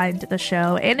people find the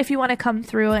show. And if you want to come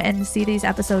through and see these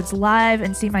episodes live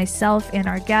and see myself and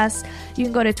our guests, you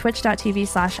can go to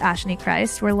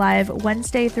twitch.tv/AshniChrist. We're live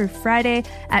Wednesday through Friday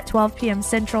at 12 p.m.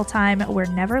 Central Time. We're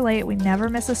never late. We never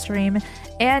miss a stream.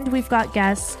 And we've got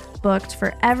guests booked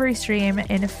for every stream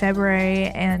in February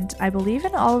and I believe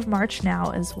in all of March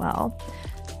now as well.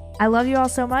 I love you all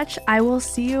so much. I will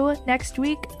see you next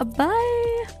week.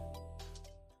 Bye.